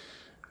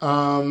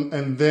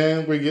 And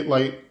then we get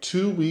like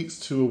 2 weeks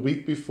to a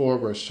week before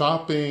we're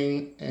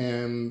shopping,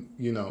 and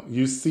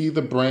you see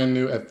the brand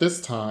new, at this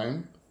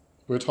time,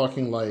 we're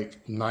talking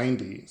like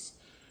 90s,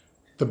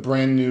 the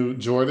brand new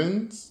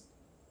Jordans.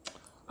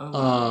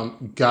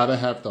 Gotta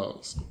have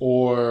those.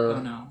 Or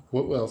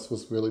what else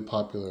was really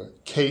popular?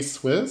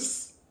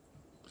 K-Swiss,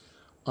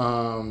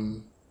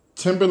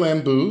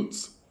 Timberland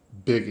boots,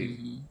 biggie.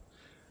 Mm-hmm.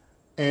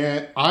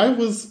 And I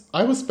was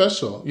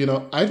special.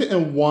 I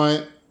didn't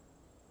want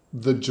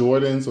the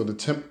Jordans or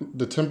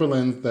the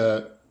Timberlands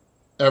that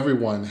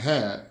everyone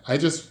had. I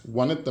just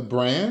wanted the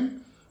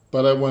brand,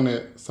 but I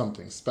wanted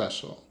something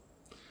special.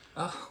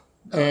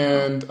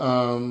 And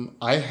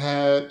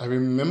I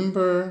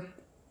remember,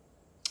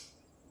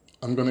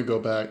 I'm going to go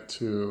back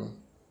to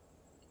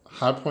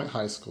High Point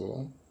High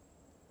School.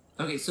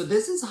 Okay, so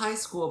this is high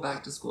school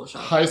back to school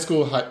shopping.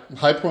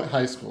 High Point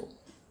High School.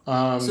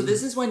 So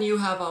this is when you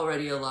have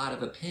already a lot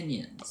of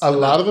opinions. A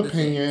lot of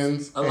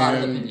opinions.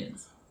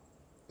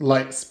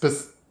 Like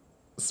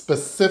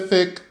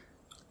specific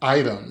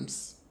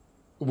items.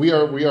 We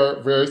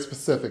are very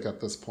specific at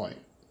this point.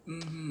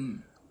 Mm-hmm.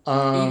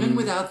 Even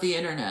without the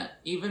internet.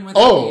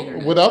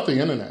 Without the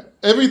internet.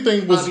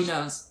 Everything was... Bobby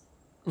knows.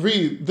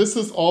 Reed, this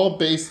is all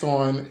based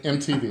on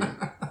MTV.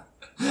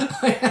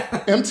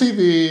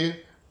 MTV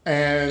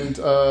and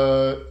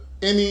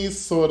any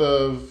sort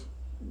of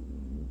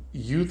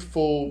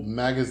youthful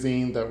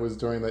magazine that was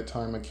during that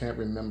time, I can't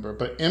remember.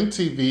 But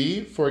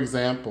MTV, for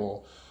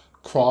example,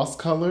 Cross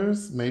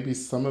Colors, maybe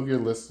some of your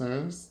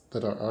listeners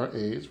that are our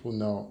age will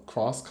know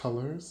Cross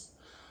Colors.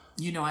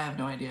 I have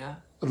no idea.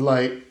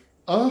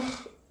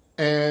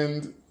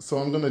 And so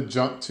I'm going to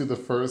jump to the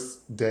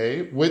first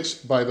day,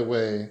 which, by the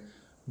way,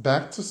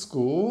 back to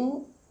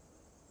school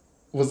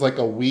was like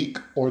a week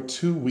or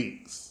 2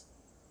 weeks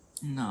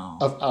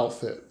of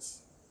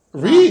outfits.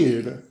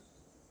 Read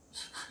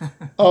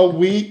a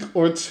week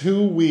or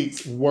 2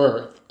 weeks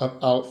worth of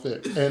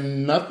outfit,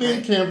 and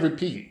nothing can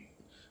repeat.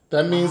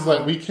 That means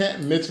like we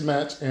can't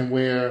mismatch and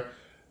wear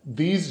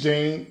these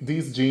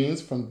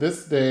jeans from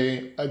this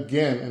day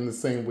again in the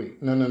same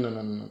week. No.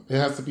 It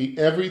has to be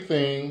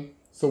everything.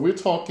 So we're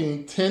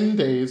talking 10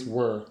 days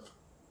worth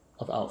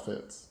of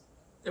outfits.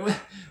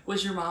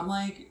 Was your mom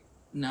like,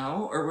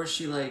 no? Or was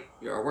she like,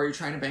 were you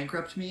trying to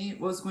bankrupt me?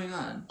 What was going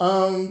on?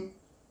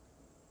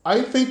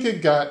 I think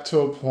it got to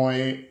a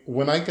point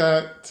when I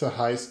got to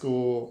high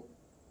school,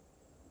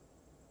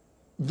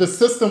 the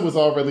system was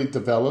already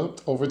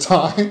developed over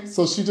time.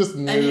 So she just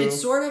knew. And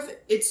it's sort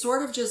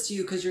of just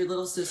you because your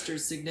little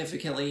sister's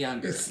significantly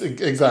younger.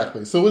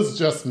 Exactly. So it was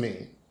just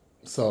me.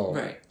 So,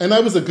 right. And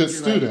I was a good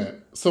student.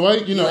 So I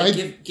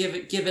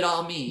give it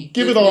all me.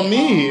 Give it all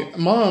me.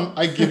 Mom,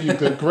 I give you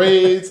good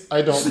grades.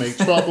 I don't make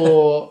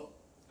trouble.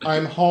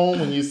 I'm home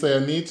when you say I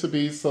need to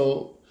be,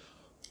 so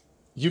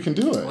you can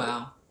do it.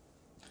 Wow.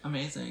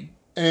 Amazing.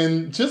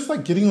 And just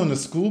like getting on the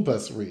school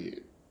bus,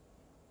 Reed.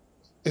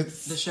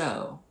 It's the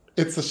show.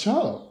 It's a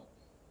show.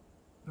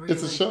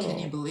 It's a show. Can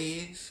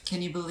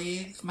you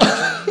believe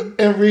my dream?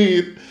 And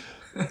Reed,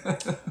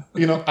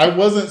 I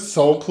wasn't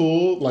so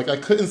cool. Like, I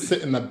couldn't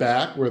sit in the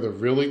back where the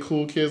really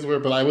cool kids were,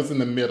 but I was in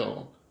the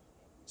middle.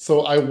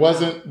 So I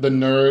wasn't the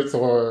nerds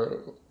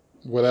or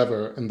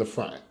whatever in the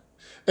front.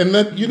 And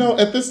that,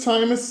 at this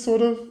time, it's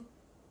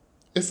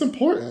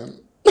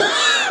important.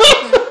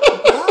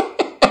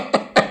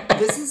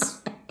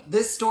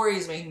 This story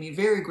is making me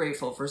very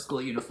grateful for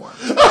school uniforms.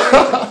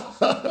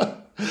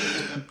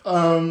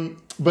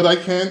 But I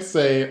can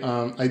say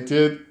I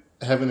did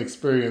have an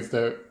experience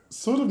that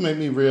sort of made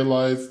me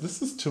realize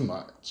this is too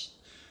much.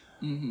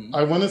 Mm-hmm.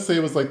 I want to say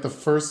it was like the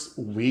first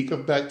week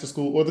of back to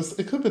school, or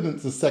it could have been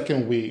the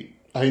second week.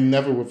 I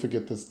never would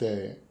forget this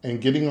day. And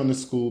getting on the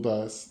school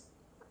bus,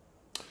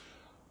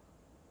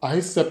 I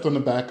stepped on the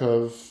back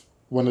of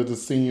one of the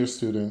senior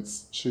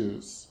students'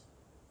 shoes.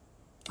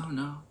 Oh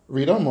no.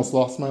 Reed, I almost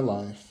lost my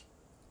life.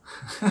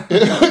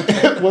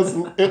 It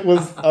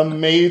was a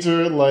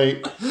major,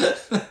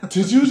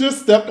 did you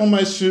just step on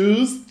my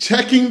shoes?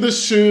 Checking the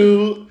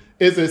shoe.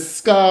 Is it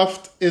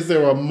scuffed? Is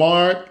there a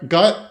mark?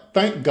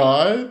 Thank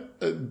God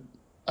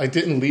I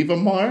didn't leave a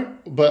mark,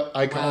 but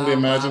I can only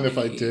imagine if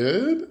I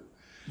did.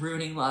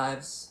 Ruining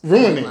lives.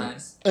 Ruining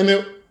lives.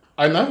 And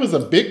I was a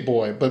big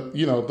boy, but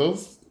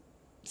those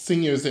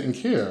seniors didn't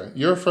care.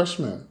 You're a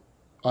freshman.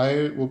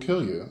 I will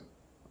kill you.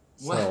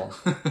 So,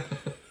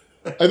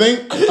 I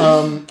think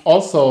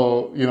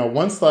also,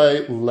 once I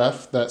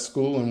left that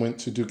school and went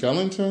to Duke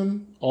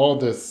Ellington, all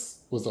this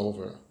was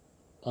over.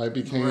 I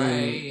became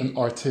an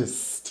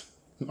artist.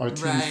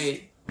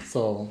 Right.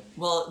 So.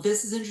 Well,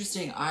 this is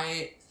interesting.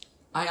 I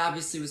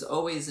obviously was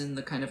always in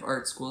the kind of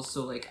art school,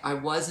 so like I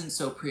wasn't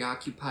so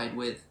preoccupied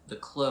with the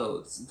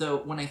clothes. Though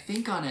when I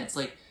think on it, it's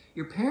like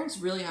your parents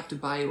really have to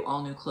buy you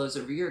all new clothes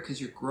every year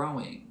because you're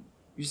growing.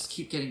 You just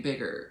keep getting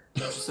bigger,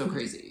 which is so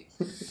crazy.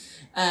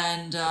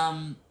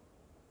 And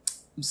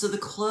so the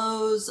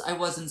clothes I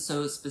wasn't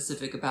so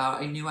specific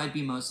about. I knew I'd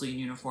be mostly in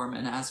uniform,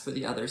 and as for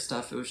the other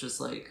stuff, it was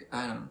just like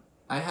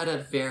I had a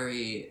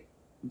very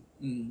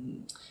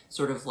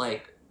sort of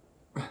like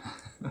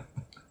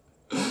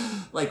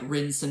like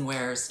rinse and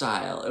wear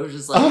style. It was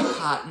just like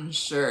cotton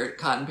shirt,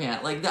 cotton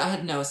pant. Like I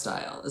had no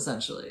style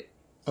essentially.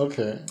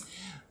 Okay.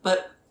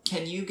 But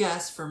can you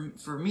guess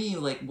for me,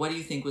 like, what do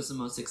you think was the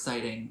most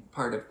exciting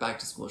part of back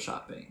to school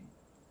shopping?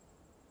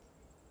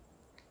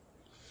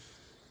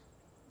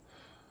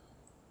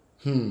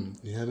 You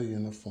had a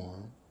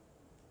uniform.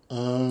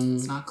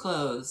 It's not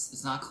clothes.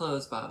 It's not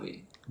clothes,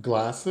 Bobby.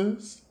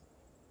 Glasses?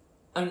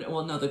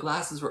 Well, no, the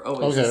glasses were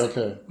always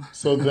okay.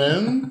 So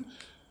then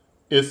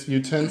it's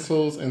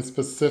utensils and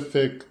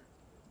specific...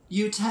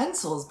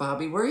 Utensils,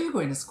 Bobby? Where are you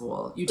going to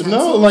school? Utensils?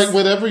 No, like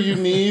whatever you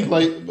need.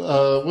 Like,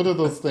 what are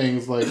those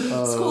things? Like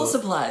school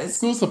supplies.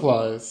 School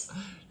supplies.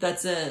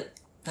 That's it,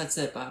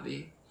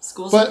 Bobby.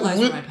 School supplies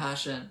were my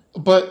passion.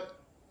 But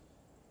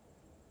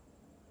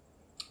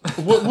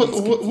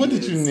what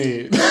did you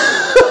need?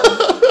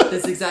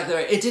 That's exactly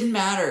right. It didn't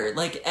matter.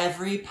 Like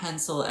every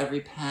pencil,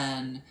 every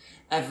pen,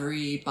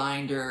 every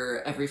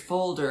binder, every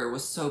folder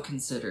was so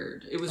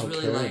considered. It was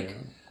really like,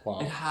 wow.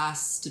 It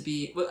has to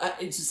be.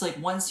 It's just like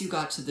once you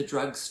got to the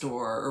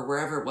drugstore or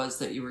wherever it was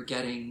that you were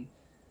getting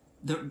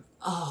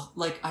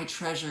like I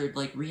treasured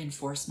like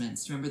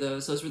reinforcements. Remember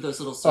those? Those were those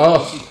little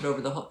circles you put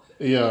over the whole.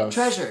 Yeah.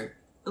 Treasured.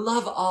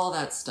 Love all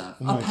that stuff.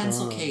 Oh a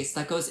pencil case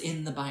that goes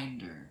in the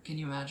binder. Can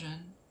you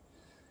imagine?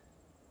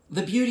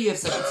 The beauty of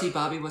such, see,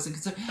 Bobby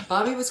wasn't concerned.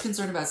 Bobby was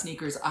concerned about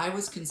sneakers. I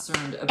was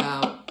concerned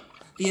about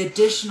the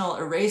additional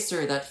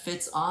eraser that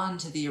fits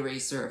onto the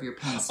eraser of your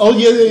pencil. Oh,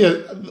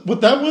 yeah. But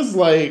that was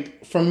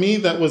like, for me,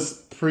 that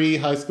was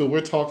pre-high school.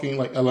 We're talking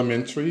like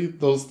elementary.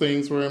 Those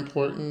things were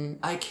important.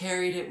 I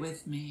carried it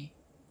with me.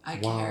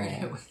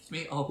 Carried it with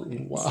me always.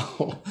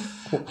 Wow.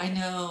 I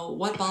know.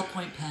 What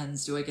ballpoint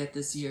pens do I get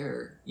this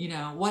year?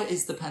 What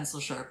is the pencil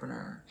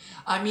sharpener?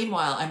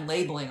 Meanwhile, I'm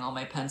labeling all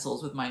my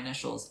pencils with my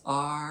initials.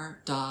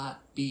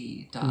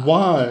 R.B.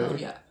 Why? Oh,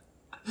 yeah.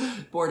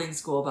 Boarding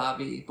school,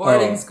 Bobby.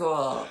 Boarding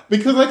school.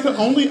 Because I could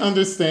only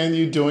understand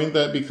you doing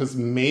that because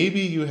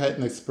maybe you had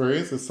an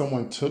experience that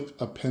someone took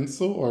a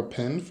pencil or a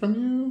pen from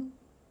you.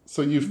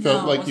 So you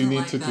felt like you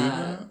need to do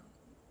that.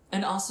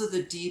 And also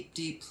the deep,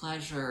 deep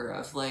pleasure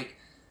of like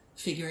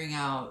figuring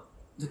out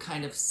the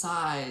kind of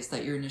size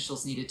that your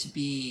initials needed to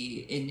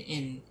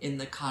be in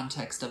the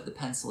context of the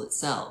pencil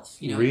itself.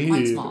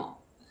 Quite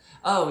small.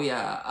 Oh,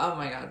 yeah. Oh,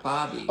 my God,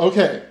 Bobby.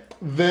 Okay,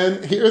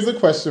 then here's a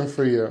question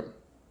for you.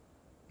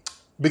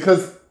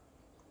 Because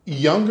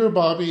younger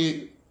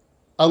Bobby,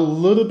 a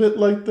little bit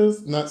like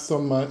this, not so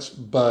much,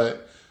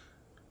 but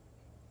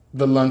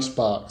the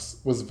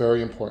lunchbox was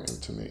very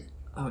important to me.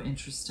 Oh,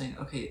 interesting.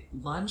 Okay,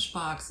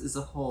 lunchbox is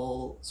a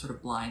whole sort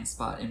of blind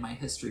spot in my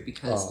history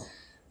because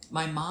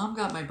my mom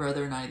got my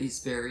brother and I these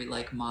very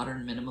like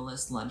modern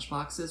minimalist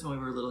lunchboxes when we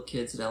were little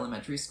kids at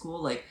elementary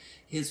school. Like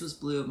his was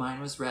blue,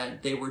 mine was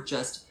red. They were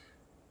just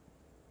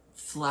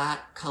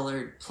flat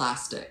colored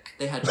plastic.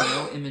 They had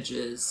no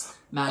images,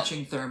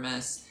 matching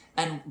thermos.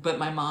 But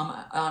my mom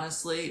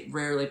honestly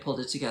rarely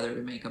pulled it together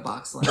to make a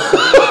box lunch.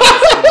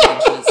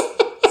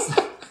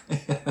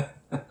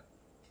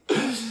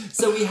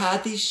 So we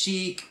had these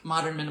chic,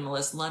 modern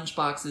minimalist lunch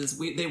boxes.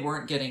 They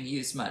weren't getting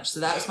used much. So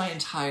that's my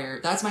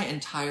entire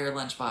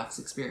lunchbox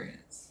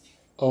experience.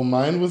 Oh,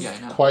 mine was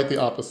quite the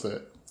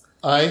opposite.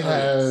 I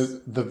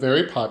had the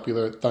very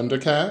popular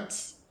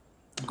Thundercats.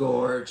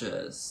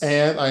 Gorgeous.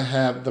 And I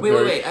have the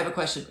Wait, I have a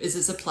question. Is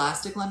this a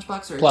plastic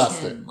lunchbox or a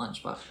tin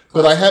lunchbox? Plastic.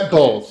 But I had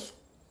both.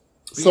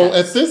 So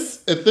at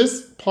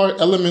this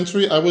part,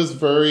 elementary, I was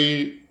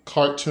very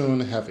cartoon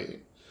heavy.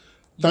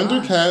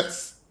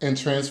 Thundercats and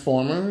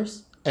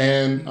Transformers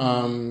and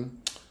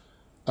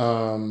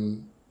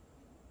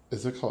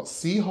is it called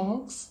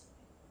Seahawks?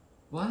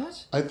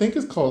 What? I think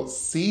it's called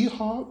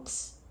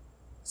Seahawks.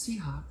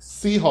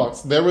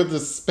 Seahawks. There were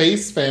this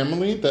space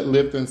family that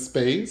lived in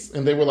space,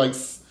 and they were like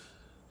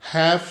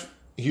half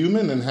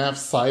human and half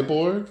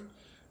cyborg,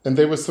 and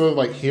they were sort of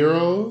like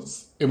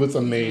heroes. It was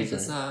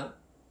amazing.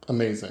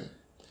 Amazing.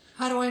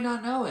 How do I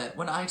not know it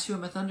when I too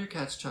am a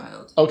Thundercats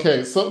child?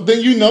 Okay, so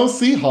then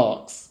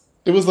Seahawks.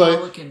 It was like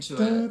I'll look into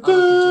it.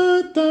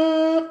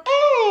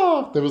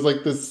 There was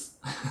like this.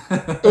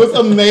 It was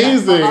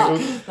amazing.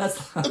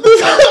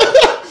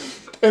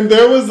 And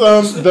there was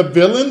the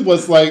villain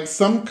was like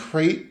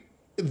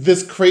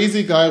this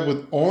crazy guy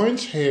with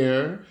orange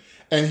hair,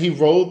 and he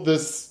rode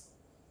this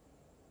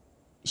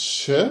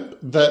ship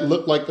that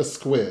looked like a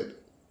squid.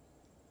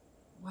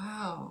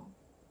 Wow.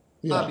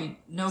 Yeah. Bobby,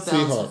 no bells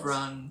Seahawks. have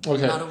rung.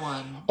 Okay. Not a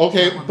one.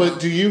 Okay, Not one but bell.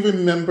 do you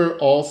remember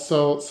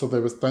also? So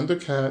there was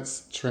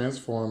Thundercats,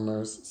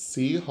 Transformers,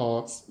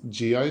 Seahawks,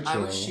 G.I. Joe.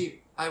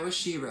 I was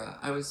She-Ra.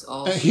 I was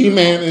all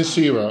He-Man all the and time.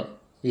 She-Ra.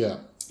 Yeah.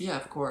 Yeah,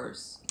 of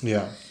course.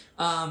 Yeah.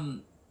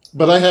 Um,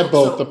 But I had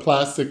both So- the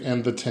plastic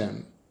and the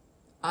tin.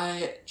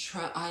 I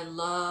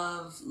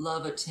love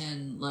a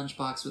tin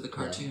lunchbox with a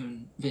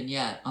cartoon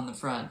vignette on the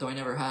front, though I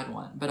never had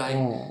one. But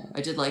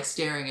I did like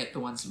staring at the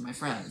ones from my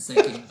friends,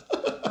 thinking,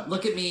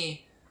 look at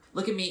me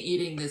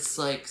eating this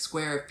like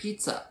square of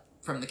pizza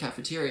from the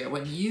cafeteria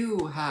when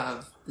you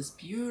have this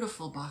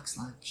beautiful box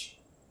lunch.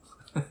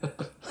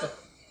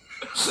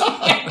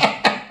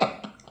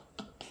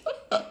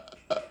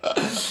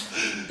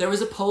 There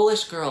was a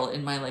Polish girl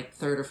in my like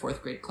 3rd or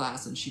 4th grade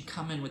class, and she'd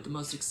come in with the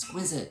most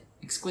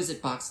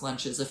exquisite box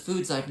lunches of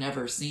foods I've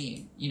never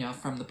seen,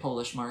 from the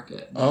Polish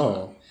market.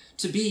 Oh.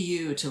 To be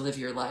you, to live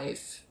your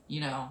life,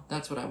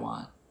 that's what I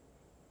want.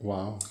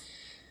 Wow.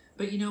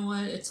 But you know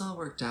what? It's all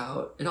worked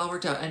out. It all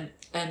worked out.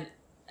 And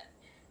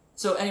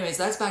so anyways,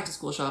 that's back to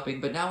school shopping,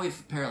 but now we've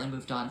apparently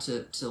moved on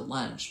to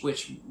lunch,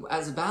 which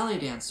as a ballet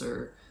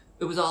dancer,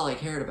 it was all I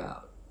cared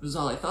about. It was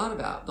all I thought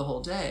about the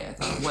whole day. I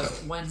thought,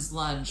 when's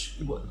lunch?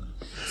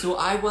 So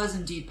I was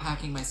indeed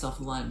packing myself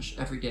lunch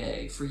every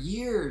day for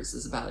years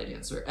as a ballet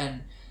dancer,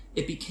 and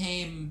it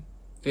became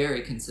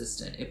very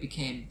consistent. It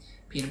became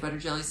peanut butter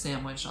jelly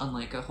sandwich on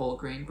like a whole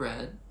grain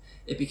bread.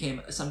 It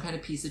became some kind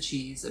of piece of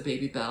cheese, a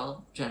Baby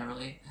Bell,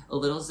 generally, a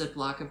little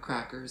Ziploc of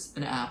crackers,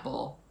 an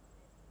apple,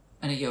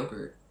 and a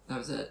yogurt. That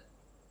was it.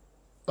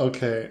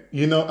 Okay.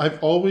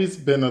 I've always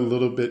been a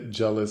little bit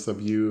jealous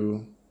of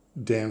you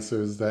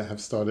dancers that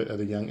have started at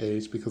a young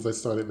age because I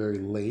started very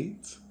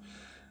late.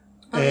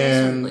 Bobby, I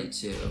started late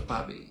too,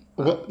 Bobby.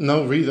 Well,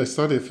 no, Reed, I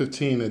started at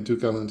 15 at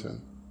Duke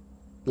Ellington.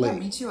 Late. Yeah,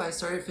 me too. I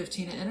started at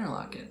 15 at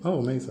Interlochen. Oh,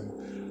 amazing.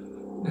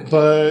 Okay.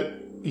 But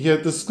yeah,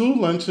 the school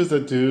lunches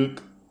at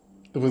Duke,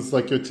 it was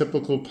like your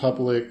typical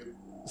public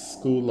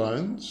school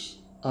lunch.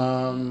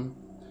 And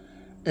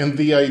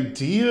the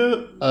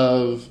idea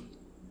of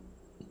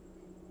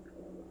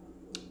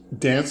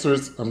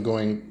dancers, I'm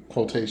going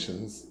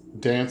quotations,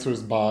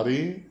 dancer's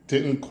body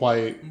didn't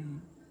quite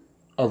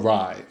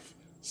arrive.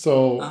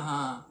 So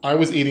I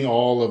was eating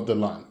all of the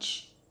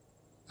lunch.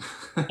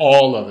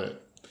 All of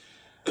it.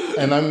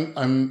 And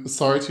I'm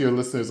sorry to your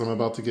listeners, I'm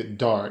about to get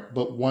dark,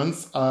 but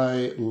once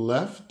I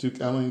left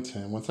Duke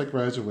Ellington, once I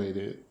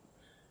graduated,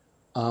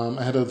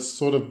 I had a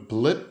sort of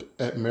blip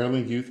at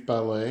Maryland Youth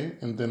Ballet,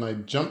 and then I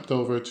jumped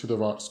over to the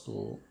rock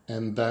school,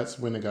 and that's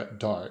when it got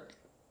dark.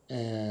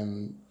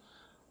 And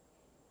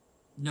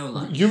no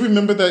lunch. You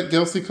remember that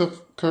Gelsey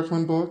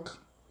Kirkland book?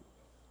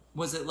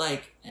 Was it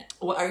like,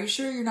 well, are you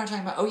sure you're not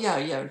talking about, oh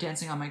yeah,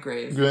 Dancing on My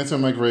Grave. Dancing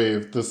on My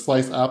Grave, the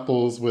sliced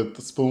apples with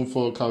the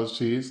spoonful of cottage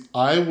cheese.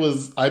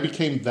 I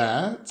became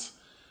that.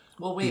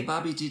 Well, wait,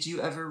 Bobby, did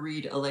you ever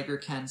read Allegra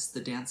Kent's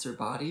The Dancer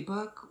Body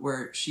book,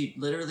 where she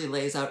literally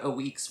lays out a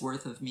week's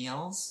worth of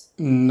meals?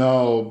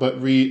 No,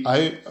 but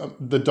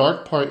the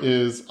dark part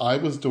is I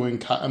was doing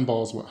cotton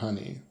balls with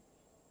honey.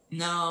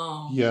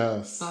 No.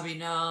 Yes. Bobby,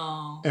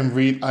 no. And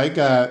Reed, I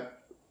got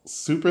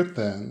super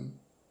thin.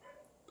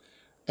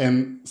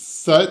 And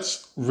such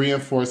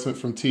reinforcement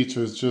from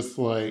teachers, just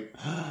like,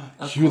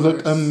 you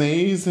look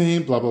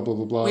amazing, blah, blah, blah,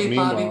 blah, blah. Wait,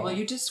 Meanwhile, Bobby, will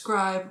you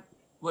describe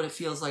what it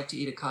feels like to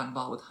eat a cotton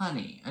ball with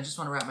honey? I just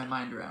want to wrap my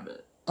mind around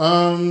it.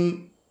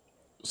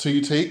 So you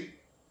take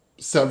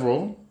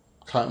several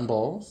cotton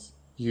balls,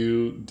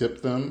 you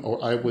dip them,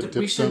 or I would dip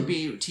them. We should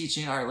be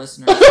teaching our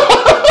listeners.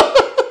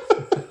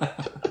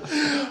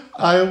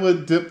 I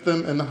would dip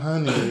them in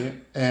honey,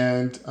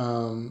 and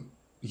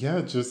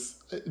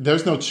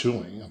there's no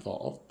chewing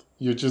involved.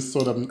 You just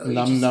sort of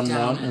numb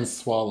and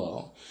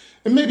swallow.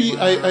 And maybe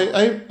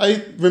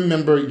I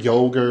remember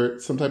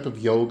yogurt, some type of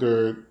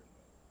yogurt,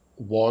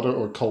 water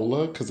or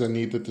cola, because I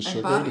needed the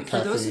sugar, Bobby, the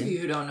caffeine. for those of you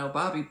who don't know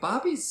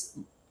Bobby's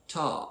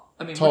tall.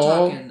 I mean,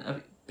 tall, we're talking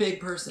a big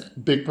person.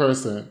 Big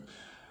person.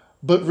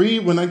 But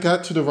Reed, when I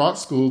got to the rock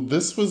school,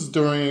 this was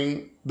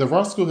during, the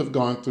rock school have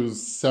gone through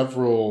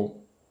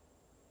several,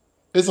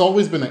 it's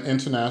always been an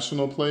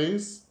international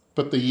place,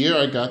 but the year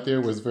I got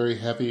there was very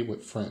heavy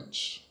with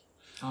French.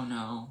 Oh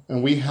no.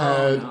 And we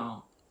had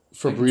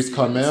Fabrice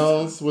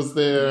Carmels was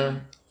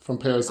there from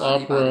Paris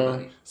Opera.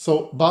 Body.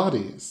 So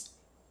bodies.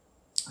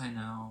 I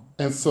know.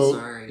 And so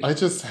I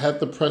just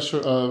had the pressure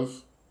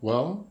of,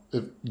 well,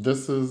 if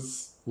this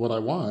is what I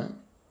want.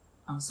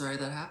 I'm sorry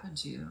that happened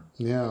to you.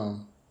 Yeah.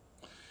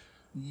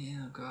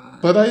 Yeah,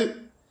 God. But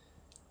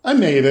I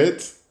made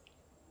it.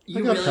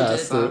 You really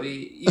did,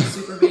 Bobby. You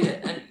super made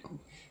it. And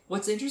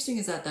what's interesting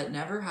is that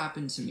never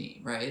happened to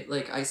me, right?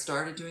 Like, I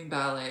started doing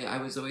ballet,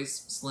 I was always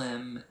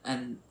slim,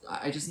 and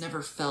I just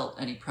never felt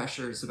any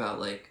pressures about,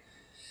 like,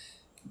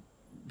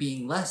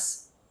 being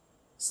less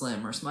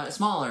slim or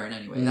smaller in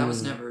any way. That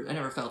was I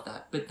never felt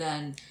that. But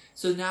then,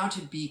 so now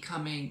to be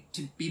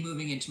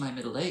moving into my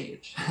middle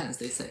age, as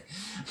they say,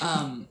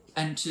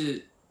 and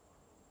to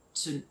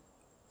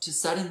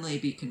suddenly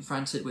be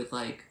confronted with,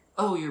 like,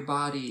 oh, your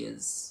body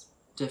is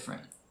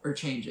different or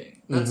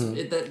changing. That's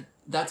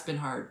that's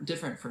been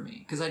different for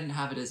me because I didn't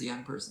have it as a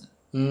young person.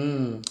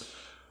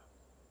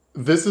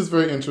 This is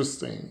very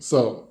interesting.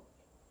 So,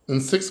 in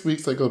 6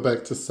 weeks, I go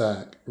back to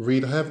SAC.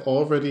 Reed, I have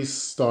already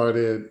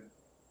started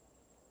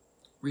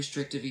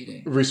restrictive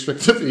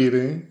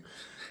eating.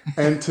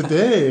 And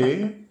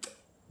today,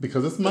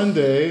 because it's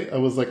Monday, I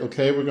was like,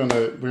 okay, we're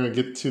gonna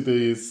get to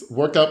these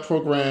workout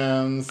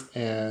programs,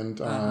 and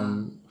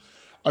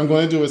I'm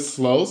going to do it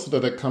slow so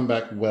that I come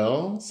back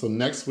well. So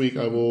next week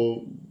I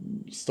will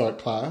start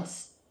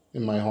class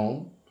in my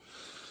home.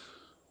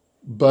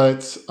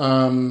 But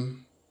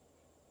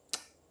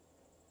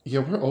yeah,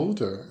 we're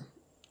older,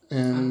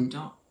 and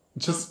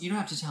you don't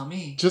have to tell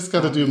me. Just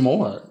got to do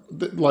more,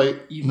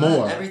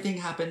 more. Everything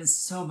happens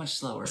so much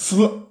slower.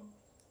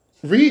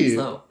 Read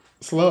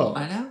slow.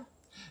 I know.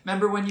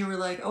 Remember when you were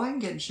like, "Oh, I can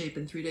get in shape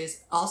in 3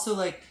 days." Also,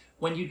 like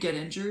when you'd get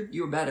injured,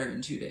 you were better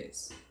in 2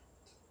 days.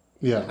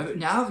 Yeah.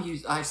 Now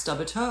I stub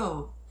a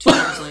toe 2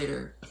 hours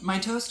later. My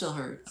toe still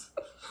hurts.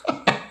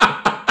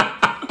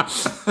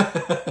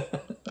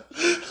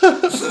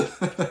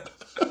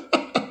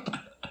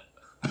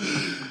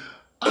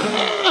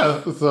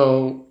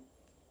 So,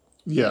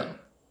 yeah.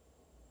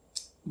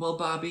 Well,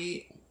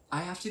 Bobby,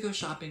 I have to go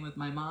shopping with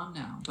my mom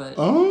now, but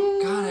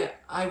God,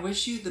 I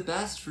wish you the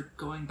best for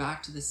going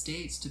back to the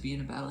States to be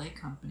in a ballet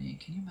company.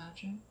 Can you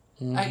imagine?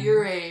 Mm-hmm. At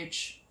your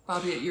age,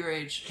 Bobby, at your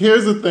age.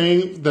 Here's the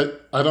thing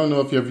that I don't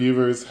know if your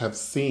viewers have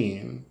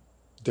seen,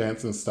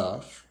 Dance and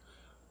Stuff.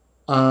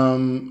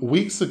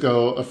 Weeks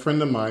ago, a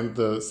friend of mine,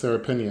 the Sarah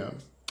Pena,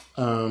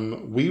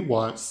 we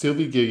watched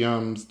Sylvie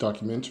Guillaume's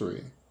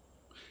documentary.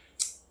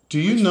 Do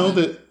you know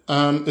that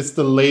it's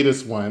the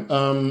latest one?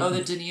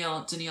 The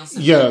Danielle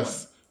Simpson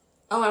yes. one.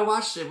 Oh, I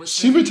watched it.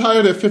 She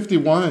retired at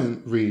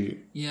 51,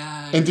 Reed.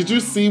 Yeah. And did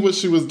you see what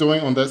she was doing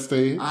on that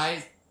stage?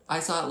 I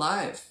saw it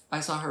live.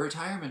 I saw her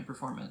retirement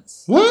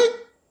performance.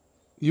 What?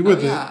 You were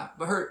there? Yeah,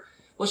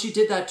 but she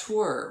did that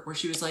tour where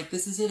she was like,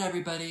 "This is it,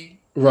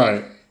 everybody."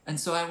 Right. And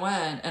so I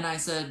went and I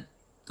said,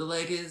 "The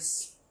leg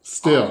is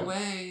still all the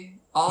way,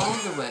 all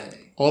the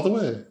way, all the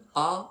way,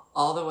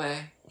 all the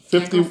way." 50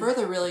 Can't go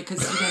further, really,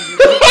 because your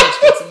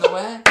coach gets in the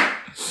way.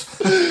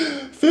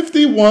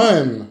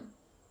 51.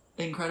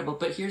 Incredible.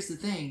 But here's the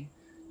thing.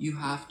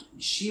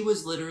 She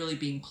was literally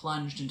being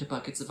plunged into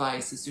buckets of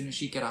ice as soon as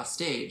she'd get off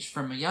stage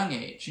from a young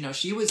age.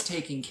 She was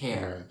taking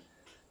care. Right.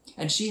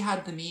 And she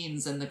had the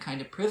means and the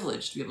kind of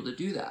privilege to be able to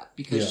do that.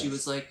 Because she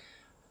was like,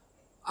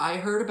 I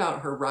heard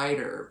about her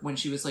rider when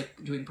she was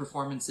like doing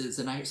performances,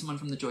 and someone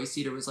from the Joyce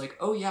Theater was like,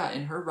 oh yeah,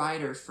 and her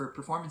rider for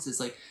performances,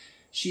 like,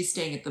 she's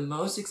staying at the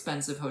most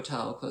expensive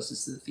hotel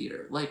closest to the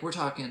theater. Like, we're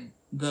talking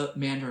the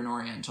Mandarin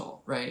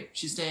Oriental, right?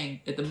 She's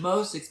staying at the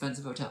most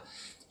expensive hotel.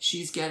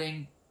 She's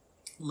getting,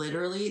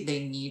 literally,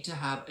 they need to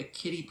have a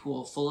kiddie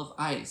pool full of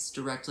ice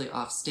directly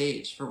off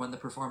stage for when the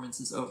performance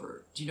is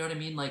over. Do you know what I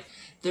mean? Like,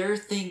 there are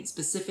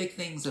specific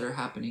things that are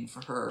happening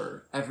for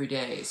her every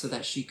day so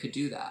that she could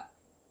do that.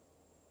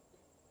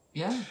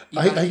 Yeah.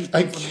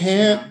 I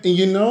can't,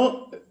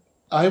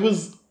 I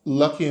was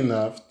lucky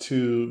enough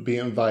to be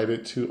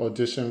invited to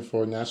audition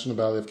for National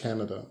Ballet of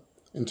Canada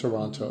in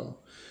Toronto.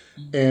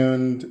 Mm-hmm.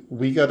 And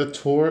we got a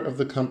tour of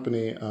the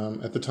company.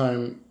 At the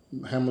time,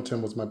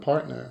 Hamilton was my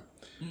partner.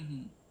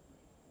 Mm-hmm.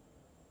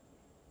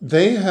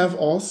 They have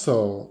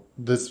also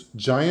this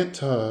giant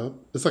tub.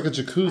 It's like a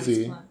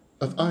jacuzzi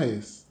of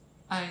ice.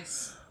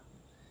 Ice.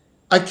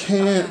 I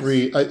can't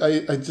read.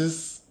 I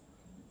just...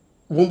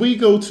 When we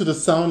go to the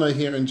sauna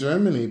here in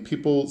Germany,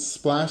 people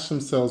splash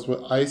themselves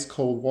with ice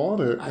cold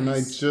water, and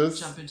I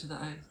just jump into the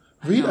ice.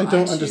 I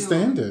don't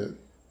understand it.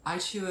 I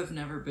too have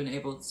never been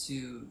able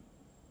to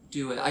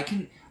do it.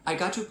 I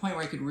got to a point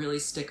where I could really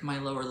stick my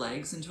lower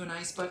legs into an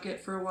ice bucket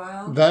for a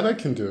while. That I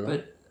can do.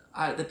 But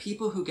the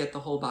people who get the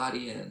whole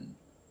body in,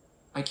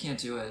 I can't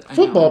do it.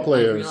 Football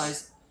players. I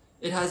realize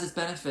it has its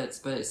benefits,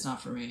 but it's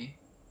not for me.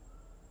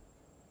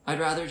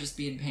 I'd rather just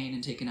be in pain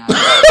and take an hour.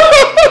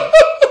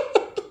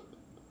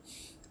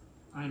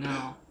 I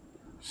know.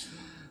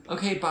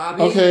 Okay,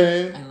 Bobby.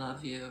 Okay. I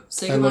love you.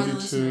 Say goodbye to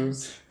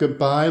listeners. Too.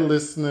 Goodbye,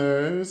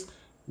 listeners.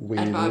 We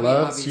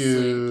love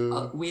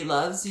you. We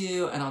loves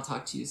you, and I'll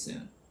talk to you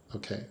soon.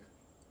 Okay.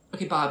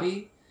 Okay,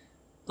 Bobby.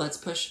 Let's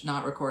push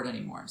not record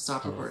anymore.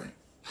 Stop recording.